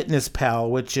MyFitnessPal,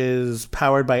 which is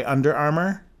powered by Under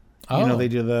Armour. Oh. You know, they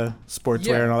do the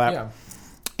sportswear and all that. Yeah.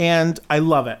 And I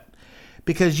love it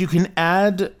because you can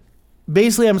add.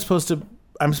 Basically, I'm supposed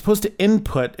to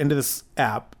input into this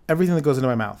app everything that goes into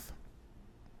my mouth.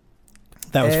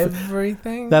 That was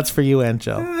everything. That's for you, Aunt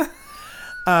Jill.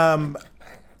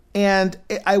 And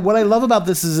what I love about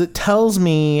this is it tells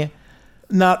me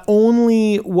not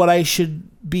only what I should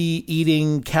be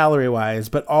eating calorie-wise,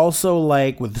 but also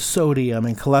like with sodium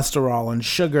and cholesterol and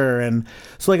sugar. And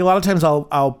so like a lot of times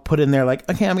I'll put in there like,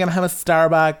 okay, I'm going to have a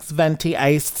Starbucks venti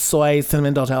iced soy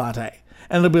cinnamon dolce latte.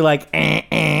 And it'll be like, And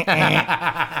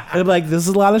it'll be like, this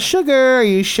is a lot of sugar. Are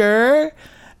you sure?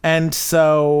 And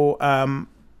so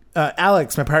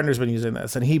Alex, my partner's been using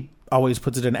this, and he always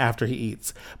puts it in after he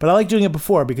eats. But I like doing it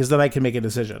before because then I can make a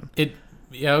decision.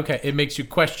 It makes you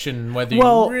question whether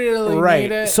you really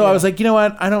need it. So I was like, you know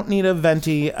what? I don't need a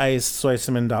venti iced soy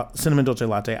cinnamon dolce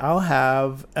latte. I'll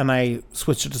have, and I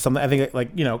switched it to something, I think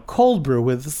like, cold brew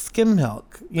with skim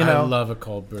milk. I love a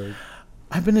cold brew.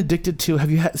 I've been addicted to, have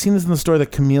you seen this in the store, the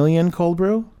Chameleon cold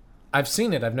brew? I've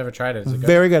seen it. I've never tried it. Is it good?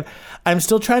 Very good. I'm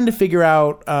still trying to figure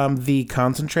out the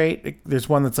concentrate. There's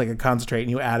one that's like a concentrate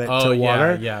and you add it to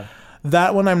water. Yeah.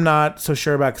 That one I'm not so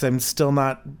sure about because I'm still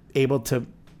not able to.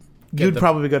 You'd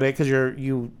probably go to it because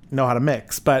you know how to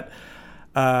mix, but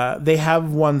they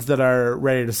have ones that are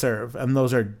ready to serve, and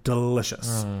those are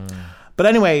delicious. But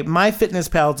anyway,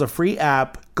 MyFitnessPal is a free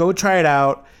app. Go try it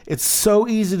out. It's so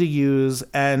easy to use,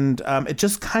 and it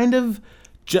just kind of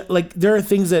like there are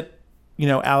things that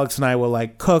Alex and I will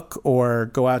like cook or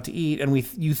go out to eat, and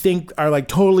you think are like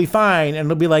totally fine, and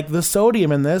it'll be like the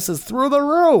sodium in this is through the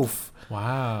roof.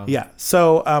 Wow. Yeah.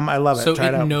 So I love it. So try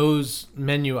it out. knows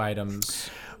menu items.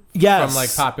 Yes. From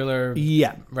like popular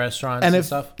restaurants and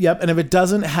stuff? Yep. And if it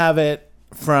doesn't have it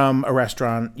from a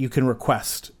restaurant, you can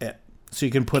request it. So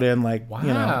you can put in like,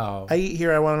 wow. I eat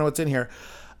here. I want to know what's in here.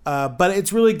 But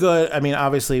it's really good. I mean,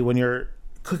 obviously when you're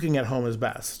cooking at home is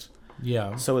best.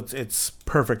 Yeah. So it's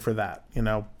perfect for that,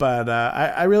 But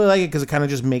I really like it because it kind of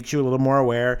just makes you a little more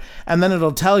aware. And then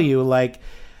it'll tell you like,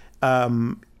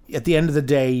 at the end of the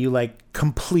day, you like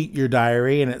complete your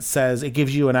diary, and it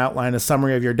gives you an outline, a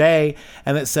summary of your day,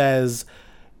 and it says,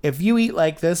 if you eat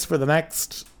like this for the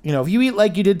next, if you eat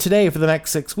like you did today for the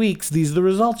next 6 weeks, these are the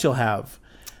results you'll have.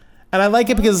 And I like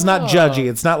it because it's not judgy.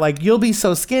 It's not like you'll be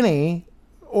so skinny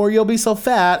or you'll be so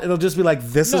fat. It'll just be like,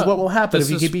 this is what will happen if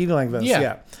you keep eating like this.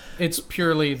 Yeah. It's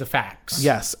purely the facts.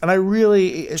 Yes. And I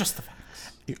really... Just the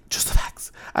facts. Just the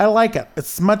facts. I like it.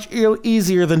 It's much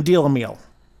easier than Deal-A-Meal.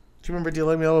 Do you remember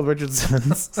Deal-A-Meal with Richard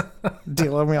Simmons?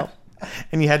 Deal-A-Meal.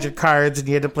 And you had your cards, and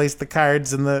you had to place the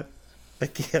cards in the...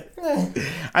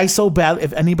 I so bad...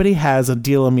 If anybody has a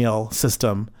Deal-A-Meal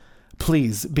system,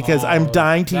 please, because I'm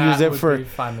dying to use it for...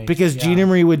 Because Gina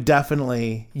Marie would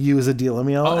definitely use a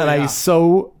Deal-A-Meal, I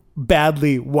so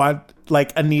badly want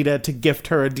like Anita to gift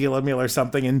her a Deal-A-Meal or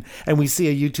something, and we see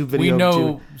a YouTube video. We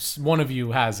know one of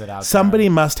you has it out Somebody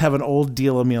must have an old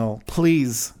Deal-A-Meal.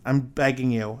 Please, I'm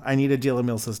begging you. I need a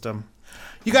Deal-A-Meal system.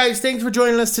 You guys, thanks for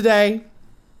joining us today.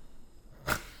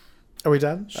 Are we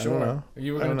done? Sure. I don't know.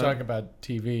 You were going to talk about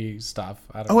TV stuff.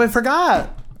 I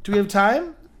forgot. Do we have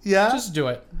time? Yeah? Just do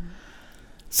it.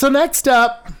 So next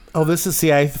up...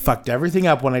 I fucked everything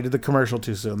up when I did the commercial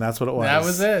too soon. That's what it was. That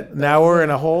was it. Now we're in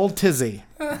a whole tizzy.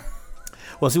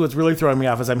 Well, see, what's really throwing me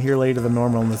off is I'm here later than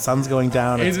normal, and the sun's going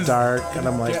down, it's dark, and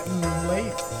I'm like... Getting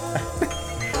late.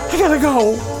 I gotta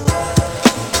go!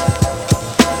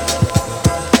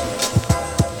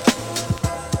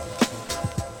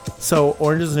 So,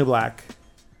 Orange is the New Black.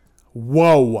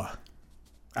 Whoa!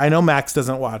 I know Max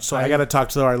doesn't watch, so I gotta talk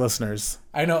to our listeners.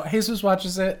 I know Jesus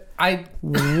watches it.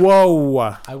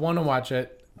 Whoa! I want to watch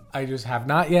it. I just have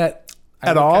not yet.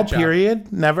 At all?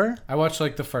 Period? Never? I watched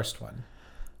like the first one.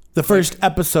 The first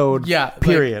episode? Yeah.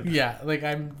 Period. Like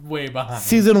I'm way behind.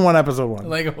 Season 1, episode 1.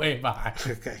 Like way behind.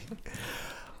 Okay.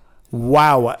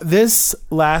 Wow. This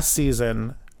last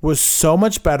season was so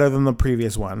much better than the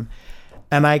previous one.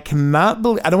 And I cannot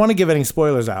believe... I don't want to give any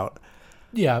spoilers out.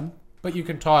 Yeah. But you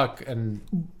can talk and...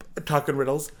 Talk in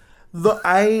riddles.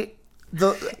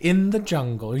 In the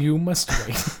jungle, you must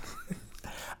wait.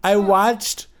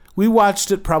 We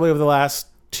watched it probably over the last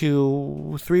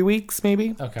 2-3 weeks,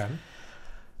 maybe. Okay.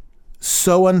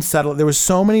 So unsettled. There were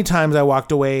so many times I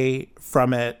walked away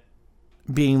from it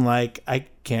being like, I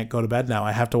can't go to bed now.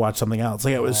 I have to watch something else.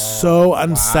 Like it was so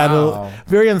unsettled,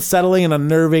 very unsettling and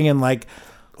unnerving, and like,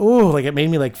 like it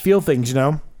made me like feel things,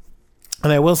 And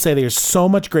I will say there's so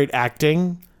much great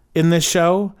acting in this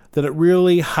show that it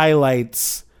really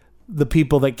highlights the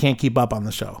people that can't keep up on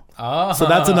the show. Oh. So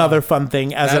that's another fun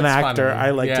thing as an actor funny.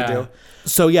 I like to do.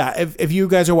 So yeah, if you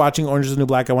guys are watching Orange is the New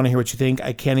Black, I want to hear what you think.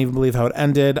 I can't even believe how it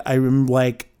ended. I'm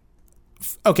like,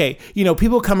 okay,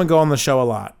 people come and go on the show a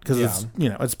lot because it's,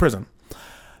 it's prison.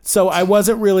 So I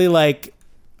wasn't really like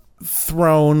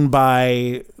thrown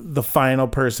by the final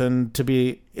person to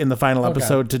be in the final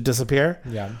episode to disappear.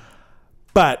 Yeah.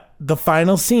 But the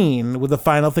final scene with the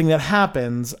final thing that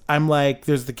happens, I'm like,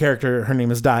 there's the character, her name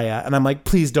is Daya, and I'm like,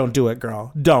 please don't do it,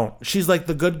 girl. Don't. She's like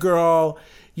the good girl.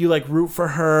 You like root for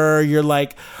her. You're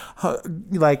like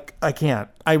I can't.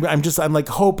 I'm like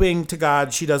hoping to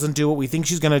God she doesn't do what we think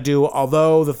she's going to do.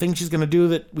 Although the thing she's going to do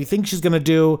that we think she's going to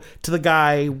do to the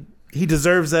guy, he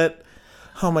deserves it.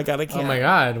 Oh my God, I can't. Oh my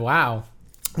God, wow.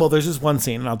 Well, there's just one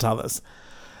scene, and I'll tell this.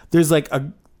 There's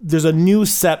a new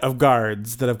set of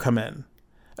guards that have come in.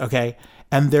 Okay,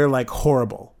 and they're like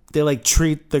horrible. They like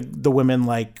treat the women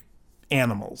like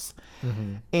animals,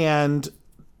 and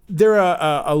they're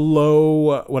a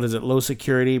low low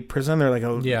security prison. They're like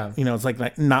it's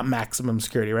like not maximum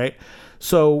security, right?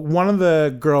 So one of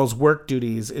the girls' work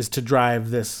duties is to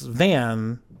drive this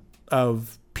van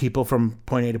of people from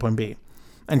point A to point B,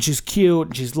 and she's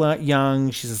cute, she's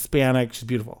young, she's Hispanic, she's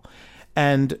beautiful,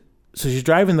 and so she's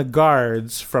driving the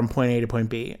guards from point A to point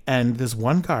B, and this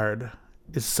one guard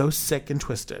is so sick and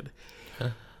twisted.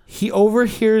 He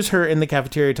overhears her in the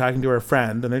cafeteria talking to her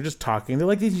friend, and they're just talking. They're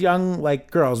like these young like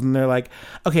girls, and they're like,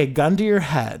 okay, gun to your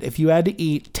head. If you had to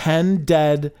eat 10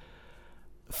 dead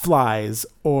flies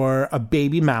or a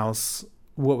baby mouse,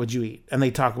 what would you eat? And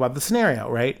they talk about the scenario,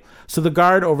 right? So the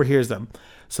guard overhears them.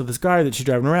 So this guard that she's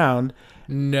driving around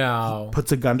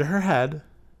puts a gun to her head,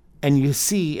 and you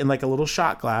see in like a little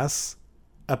shot glass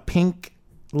a pink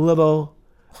little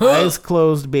eyes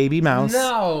closed baby mouse.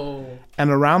 No. And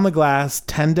around the glass,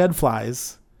 10 dead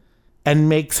flies, and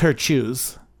makes her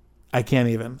choose. I can't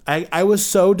even. I was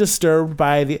so disturbed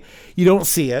by you don't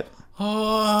see it.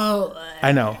 Oh.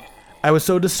 I know. I was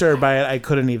so disturbed by it, I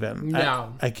couldn't even.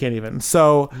 No. I can't even.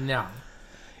 So, no.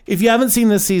 If you haven't seen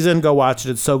this season, go watch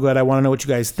it. It's so good. I want to know what you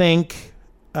guys think.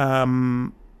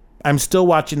 I'm still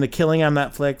watching The Killing on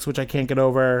Netflix, which I can't get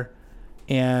over.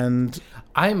 And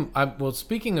well,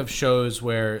 speaking of shows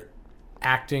where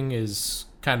acting is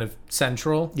kind of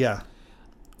central. Yeah.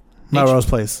 Melrose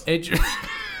Place. The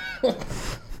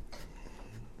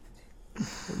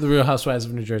Real Housewives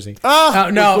of New Jersey. Oh,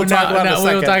 no, we'll talk about it in a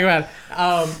we will second. talk about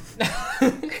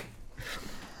it.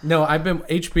 No,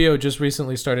 HBO just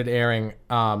recently started airing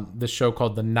this show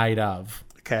called The Night Of.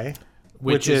 Okay.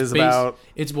 Which is about...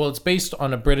 It's based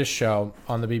on a British show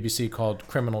on the BBC called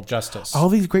Criminal Justice. All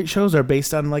these great shows are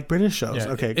based on like British shows.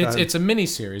 Yeah, okay. It's a mini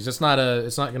series. It's not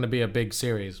going to be a big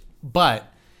series,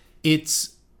 but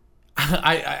it's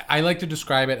I like to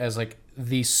describe it as like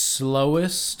the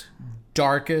slowest,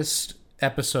 darkest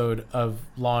episode of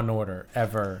Law and Order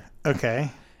ever.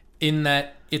 Okay. In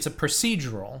that it's a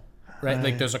procedural, right?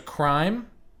 Like there's a crime,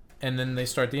 and then they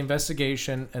start the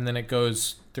investigation, and then it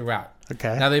goes throughout.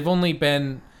 Okay. Now they've only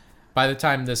been, by the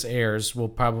time this airs, will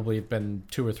probably have been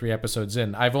 2 or 3 episodes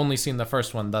in. I've only seen the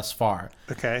first one thus far.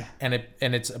 Okay. And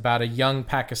it's about a young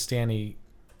Pakistani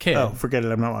kid. Oh, forget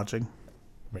it. I'm not watching.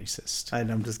 Racist. I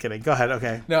know. I'm just kidding. Go ahead.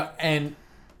 Okay. No, and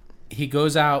he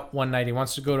goes out one night. He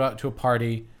wants to go out to a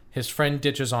party. His friend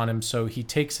ditches on him, so he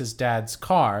takes his dad's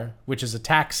car, which is a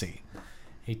taxi.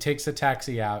 He takes the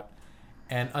taxi out,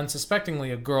 and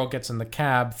unsuspectingly, a girl gets in the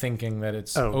cab thinking that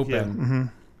it's open. Yeah. Mm-hmm.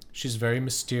 She's very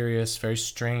mysterious, very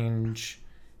strange.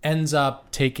 Ends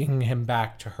up taking him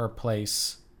back to her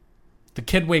place. The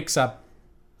kid wakes up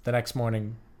the next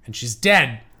morning, and she's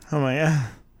dead. Oh my God.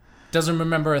 Doesn't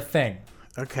remember a thing.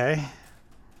 Okay.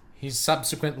 He's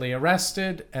subsequently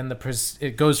arrested, and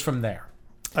it goes from there.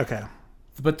 Okay.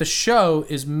 But the show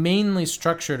is mainly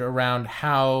structured around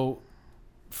how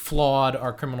flawed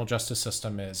our criminal justice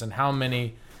system is, and how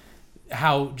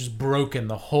just broken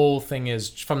the whole thing is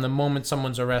from the moment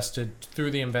someone's arrested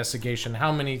through the investigation,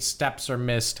 how many steps are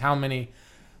missed, how many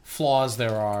flaws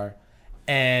there are.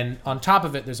 And on top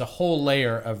of it, there's a whole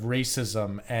layer of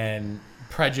racism and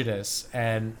prejudice.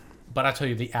 But I tell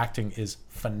you, the acting is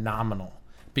phenomenal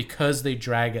because they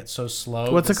drag it so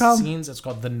slow. What's it called? It's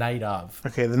called The Night Of.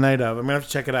 Okay, The Night Of. I'm going to have to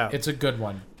check it out. It's a good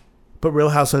one. But Real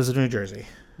Housewives of New Jersey.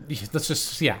 Let's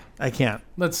just, yeah. I can't.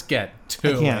 Let's get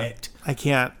to it. I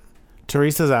can't.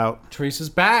 Teresa's out. Teresa's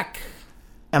back.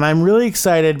 And I'm really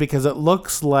excited because it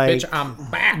looks like... Bitch, I'm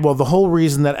back. Well, the whole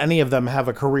reason that any of them have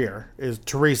a career is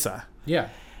Teresa. Yeah.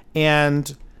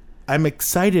 And I'm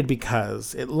excited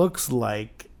because it looks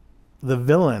like the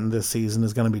villain this season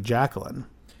is going to be Jacqueline.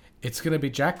 It's going to be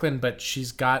Jacqueline, but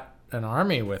she's got an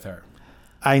army with her.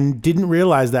 I didn't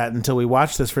realize that until we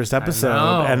watched this first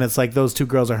episode. And it's like those two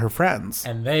girls are her friends.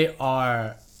 And they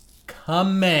are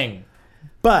coming.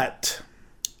 But...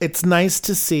 it's nice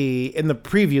to see in the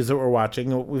previews that we're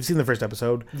watching. We've seen the first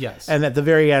episode. Yes. And at the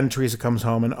very end, Teresa comes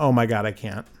home and, oh my God, I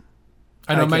can't.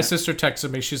 I know my sister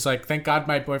texted me. She's like, thank God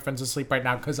my boyfriend's asleep right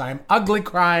now because I'm ugly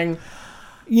crying.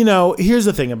 You know, here's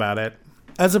the thing about it.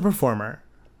 As a performer,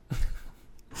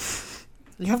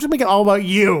 You have to make it all about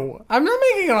you. I'm not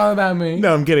making it all about me.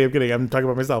 No, I'm kidding. I'm talking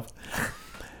about myself.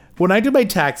 When I do my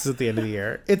taxes at the end of the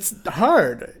year, it's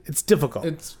hard. It's difficult.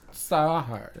 It's so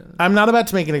hard. I'm not about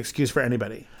to make an excuse for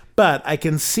anybody. But I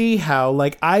can see how,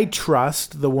 like, I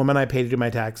trust the woman I pay to do my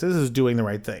taxes is doing the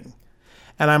right thing.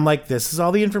 And I'm like, this is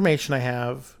all the information I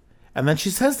have. And then she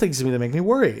says things to me that make me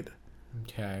worried.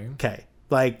 Okay. Okay.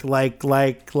 Like.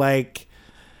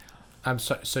 I'm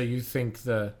sorry. So you think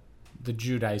the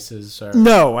Judices are...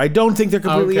 No, I don't think they're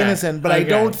completely Okay. innocent, but I Okay.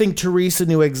 don't think Teresa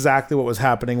knew exactly what was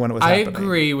happening when it was I happening.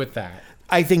 agree with that.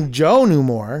 I think Joe knew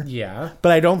more, Yeah.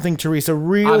 but I don't think Teresa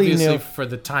really Obviously, knew. for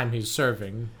the time he's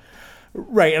serving.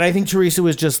 Right, and I think Teresa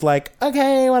was just like,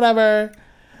 okay, whatever.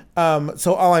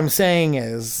 So all I'm saying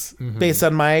is, based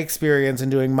on my experience in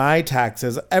doing my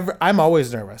taxes, I'm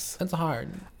always nervous. That's hard.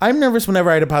 I'm nervous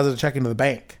whenever I deposit a check into the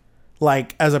bank.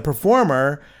 Like, as a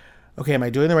performer, okay, am I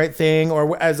doing the right thing?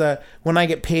 Or when I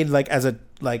get paid, like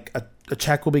a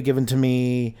check will be given to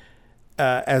me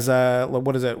as a,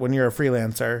 what is it? When you're a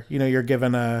freelancer, you're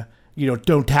given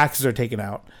no taxes are taken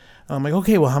out. I'm like,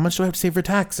 okay, well, how much do I have to save for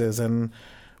taxes? And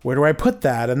where do I put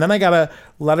that? And then I got a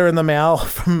letter in the mail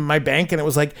from my bank, and it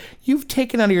was like, you've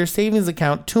taken out of your savings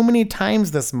account too many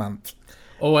times this month.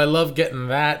 Oh, I love getting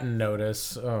that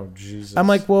notice. Oh, Jesus. I'm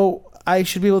like, well, I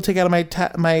should be able to take out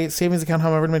of my savings account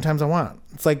however many times I want.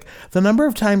 It's like, the number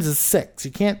of times is 6.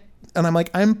 You can't, and I'm like,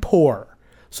 I'm poor.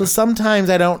 So sometimes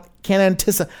I can't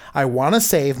anticipate. I want to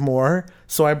save more,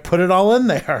 so I put it all in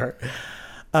there.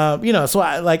 So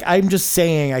I'm just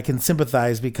saying I can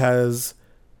sympathize because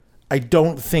I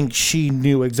don't think she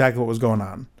knew exactly what was going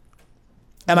on.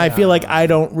 And I feel like I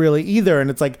don't really either. And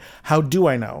it's like, how do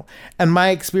I know? And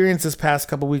my experience this past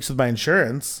couple weeks with my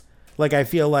insurance, like, I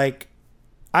feel like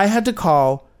I had to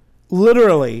call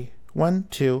literally 1,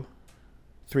 2,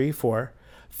 3, 4,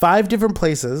 5 different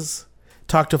places,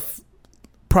 talk to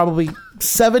probably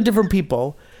 7 different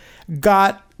people,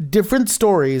 got different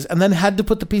stories, and then had to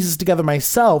put the pieces together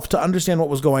myself to understand what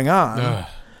was going on. Ugh.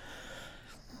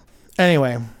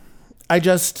 Anyway, I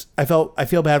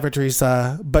feel bad for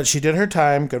Teresa, but she did her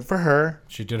time. Good for her.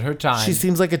 She did her time. She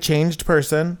seems like a changed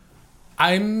person.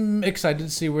 I'm excited to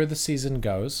see where the season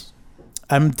goes.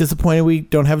 I'm disappointed we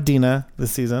don't have Dina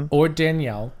this season. Or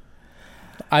Danielle.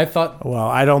 I thought... Well,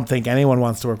 I don't think anyone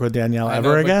wants to work with Danielle I ever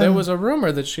know, but again. there was a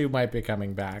rumor that she might be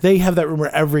coming back. They have that rumor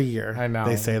every year. I know.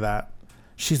 They say that.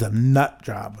 She's a nut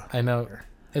job. I know.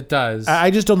 It does.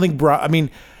 I just don't think...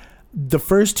 the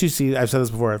first 2 seasons... I've said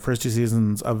this before. The first 2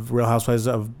 seasons of Real Housewives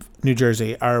of New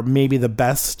Jersey are maybe the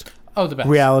best the best.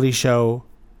 reality show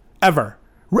ever.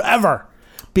 Ever.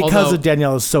 Because Although- of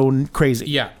Danielle is so crazy.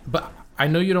 Yeah, but I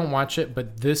know you don't watch it,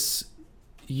 but this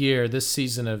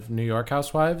season of New York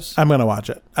Housewives I'm going to watch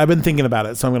it. I've been thinking about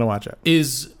it, so I'm going to watch it.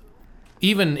 is...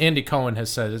 Even Andy Cohen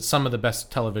has said it's some of the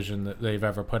best television that they've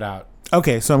ever put out.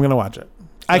 Okay, so I'm going to watch it.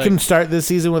 I Like, can start this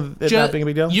season with it not being a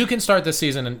big deal? You can start this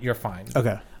season and you're fine.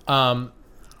 Okay.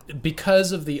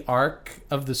 Because of the arc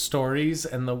of the stories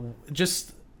and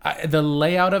the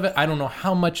layout of it, I don't know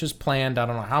how much is planned. I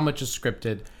don't know how much is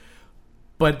scripted.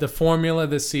 But the formula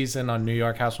this season on New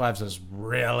York Housewives is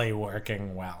really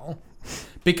working well.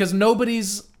 Because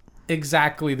nobody's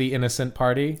exactly the innocent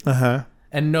party. Uh-huh.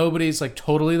 And nobody's like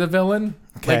totally the villain.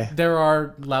 Okay. Like there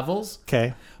are levels.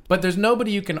 Okay. But there's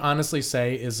nobody you can honestly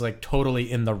say is like totally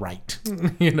in the right.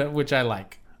 Which I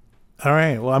like. All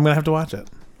right. Well, I'm going to have to watch it.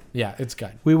 Yeah, it's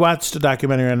good. We watched a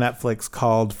documentary on Netflix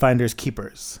called Finders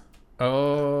Keepers.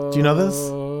 Oh. Do you know this?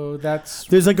 Oh, that's...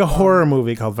 There's like a horror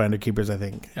movie called Finder Keepers, I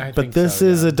think. I but think this so,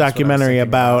 is yeah. a That's what I was documentary thinking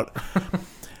about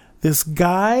this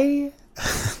guy,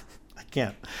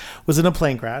 was in a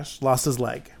plane crash, lost his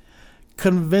leg,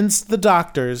 convinced the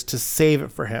doctors to save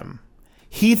it for him.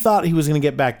 He thought he was going to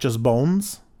get back just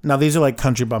bones. Now, these are like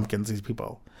country bumpkins, these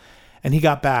people. And he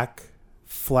got back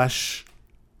flesh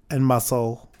and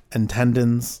muscle and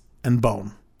tendons and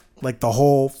bone. Like the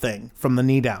whole thing from the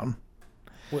knee down.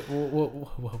 Wait.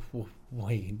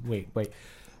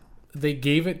 They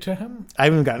gave it to him? I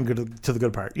haven't gotten to the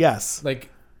good part. Yes. Like,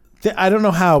 I don't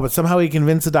know how, but somehow he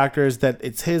convinced the doctors that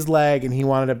it's his leg and he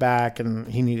wanted it back and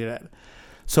he needed it.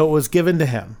 So it was given to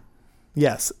him.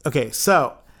 Yes. Okay,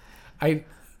 so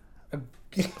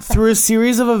through a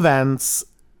series of events,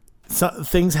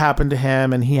 things happen to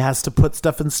him and he has to put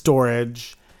stuff in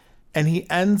storage and he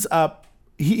ends up,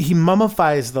 he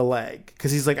mummifies the leg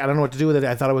because he's like, I don't know what to do with it.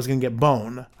 I thought I was going to get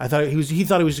bone. He thought he was just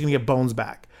going to get bones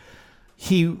back.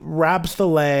 He wraps the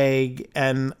leg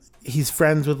and he's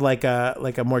friends with like a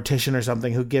mortician or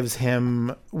something who gives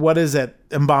him, what is it?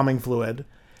 Embalming fluid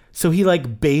So he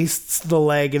like bastes the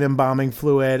leg in embalming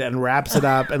fluid and wraps it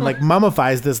up and like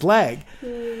mummifies this leg.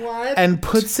 What? And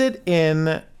puts it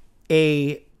in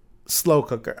a slow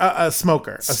cooker, a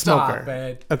smoker. Stop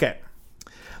it. Okay.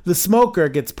 The smoker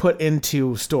gets put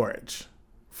into storage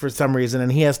for some reason,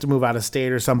 and he has to move out of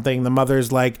state or something. The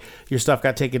mother's like, your stuff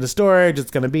got taken to storage.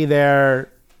 It's going to be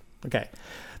there. Okay.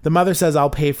 The mother says, I'll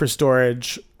pay for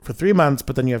storage for 3 months,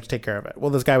 but then you have to take care of it. Well,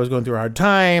 this guy was going through hard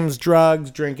times, drugs,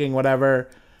 drinking, whatever.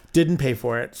 Didn't pay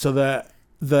for it. So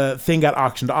the thing got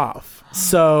auctioned off.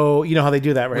 So you know how they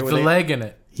do that, right? With the leg in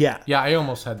it. Yeah. Yeah, I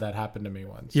almost had that happen to me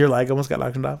once. Your leg almost got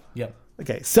auctioned off? Yep.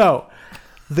 Okay, so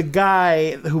the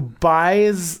guy who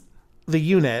buys the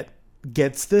unit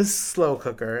gets this slow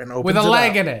cooker and opens it With a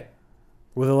leg up. in it.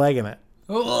 With a leg in it.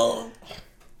 Ugh.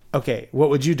 Okay, what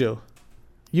would you do?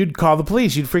 You'd call the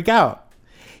police. You'd freak out.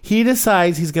 He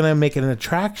decides he's going to make it an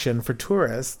attraction for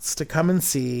tourists to come and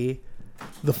see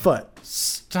the foot.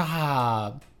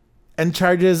 Stop. And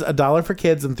charges $1 for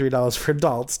kids and $3 for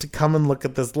adults to come and look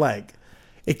at this leg.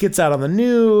 It gets out on the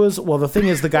news. Well, the thing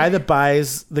is, the guy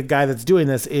that's doing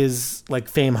this is like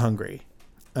fame hungry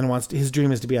and his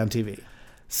dream is to be on TV.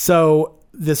 So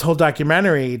this whole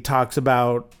documentary talks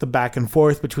about the back and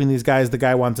forth between these guys. The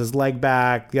guy wants his leg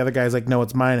back. The other guy's like, no,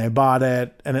 it's mine. I bought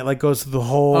it. And it like goes through the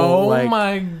whole, Oh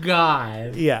my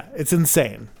God. Yeah, it's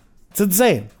insane. It's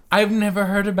insane. I've never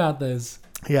heard about this.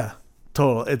 Yeah,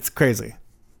 total. It's crazy.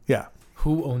 Yeah.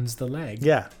 Who owns the leg?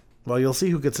 Yeah. Well, you'll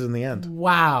see who gets it in the end.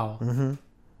 Wow. Mm-hmm.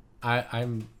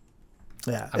 I'm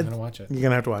Yeah. going to watch it. You're going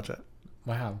to have to watch it.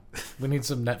 Wow. We need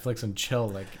some Netflix and chill.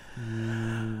 Like,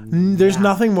 There's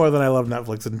nothing more than I love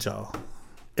Netflix and chill.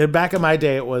 Back in my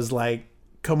day, it was like,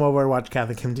 come over and watch Kath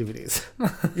and Kim DVDs.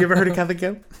 You ever heard of Kath and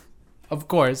Kim? of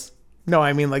course. No,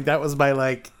 I mean, like, that was my,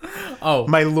 like, Oh.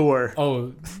 my lure.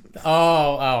 Oh.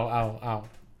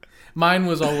 Mine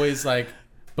was always like,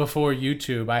 before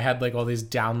YouTube, I had like all these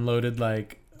downloaded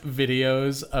like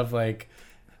videos of like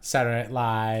Saturday Night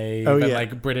Live and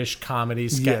like British comedy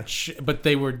sketch, but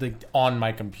they were like on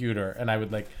my computer, and I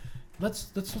would like, let's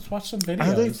watch some videos.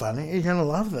 Are they funny? You're gonna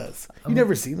love this. You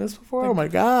never seen this before? Oh my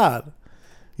God.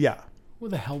 Yeah. Where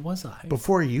the hell was I?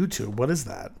 Before YouTube. What is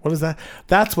that? What is that?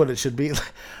 That's what it should be.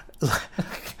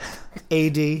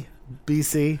 AD,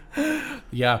 BC.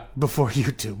 Yeah. Before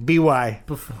YouTube. BY.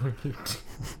 Before YouTube.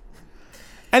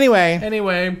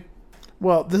 Anyway.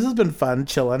 Well, this has been fun,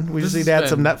 chilling. We just need to add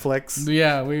some Netflix.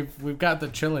 Yeah, we've got the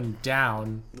chilling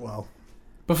down. Well.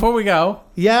 Before we go.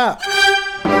 Yeah.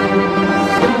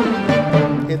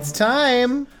 It's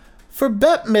time for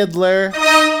Bette Midler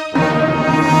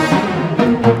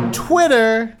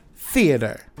Twitter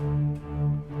Theater.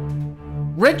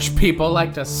 Rich people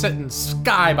like to sit in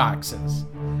skyboxes,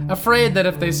 afraid that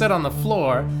if they sit on the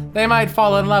floor, they might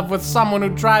fall in love with someone who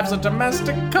drives a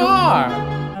domestic car.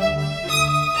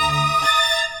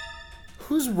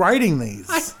 Who's writing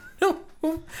these?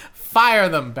 Fire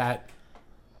them, Bette.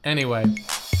 Anyway.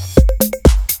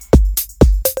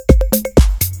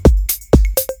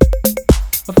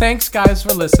 Well, thanks, guys,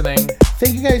 for listening.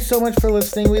 Thank you guys so much for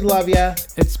listening. We love ya.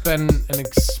 It's been an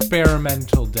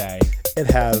experimental day. It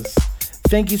has.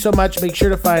 Thank you so much. Make sure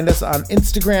to find us on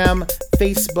Instagram,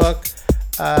 Facebook.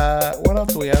 What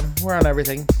else are we on? We're on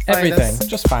everything. Find Everything. us.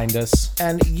 Just find us.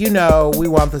 And you know we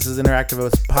want this as interactive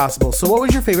as possible. So what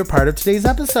was your favorite part of today's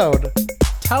episode?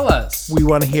 Tell us. We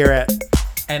want to hear it.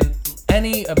 And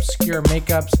any obscure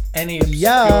makeups, any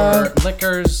obscure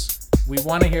liquors, we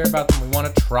want to hear about them. We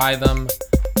want to try them.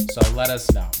 So let us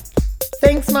know.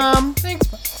 Thanks, Mom. Thanks.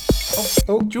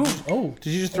 Oh, Jules. Oh.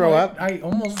 did you just throw up? I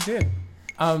almost did.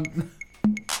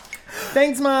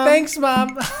 Thanks, Mom. Thanks,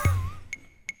 Mom.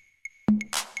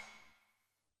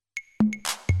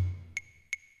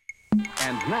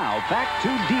 And now back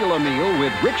to Deal a Meal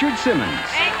with Richard Simmons.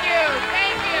 Thank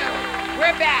you.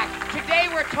 We're back. Today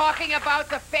we're talking about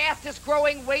the fastest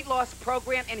growing weight loss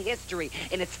program in history.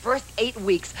 In its first 8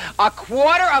 weeks,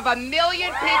 250,000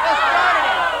 people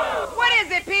started it. What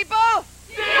is it, people?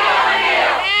 Deal a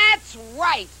Meal. That's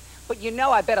right. But you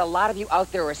know, I bet a lot of you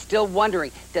out there are still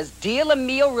wondering, does Deal a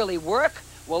Meal really work?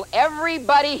 Well,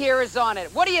 everybody here is on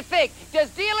it. What do you think? Does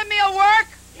Deal a Meal work?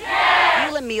 Yeah!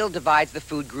 Deal a Meal divides the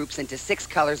food groups into 6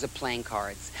 colors of playing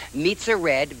cards. Meats are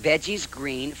red, veggies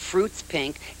green, fruits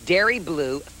pink, dairy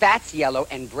blue, fats yellow,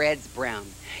 and breads brown.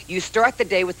 You start the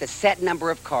day with the set number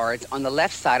of cards on the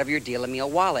left side of your Deal a Meal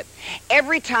wallet.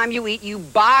 Every time you eat, you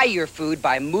buy your food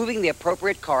by moving the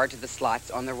appropriate card to the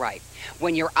slots on the right.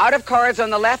 When you're out of cards on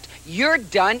the left, you're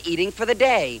done eating for the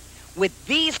day. With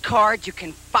these cards, you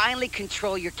can finally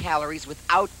control your calories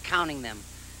without counting them.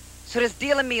 So does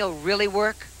Deal a Meal really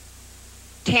work?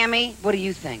 Tammy, what do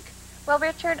you think? Well,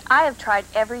 Richard, I have tried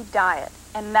every diet,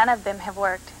 and none of them have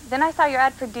worked. Then I saw your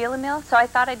ad for Deal-A-Meal, so I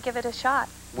thought I'd give it a shot.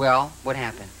 Well, what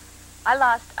happened? I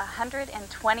lost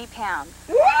 120 pounds.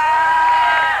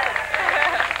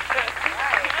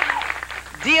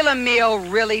 Deal-A-Meal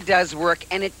really does work,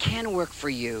 and it can work for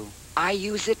you. I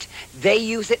use it, they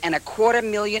use it, and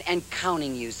 250,000 and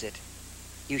counting use it.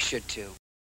 You should too.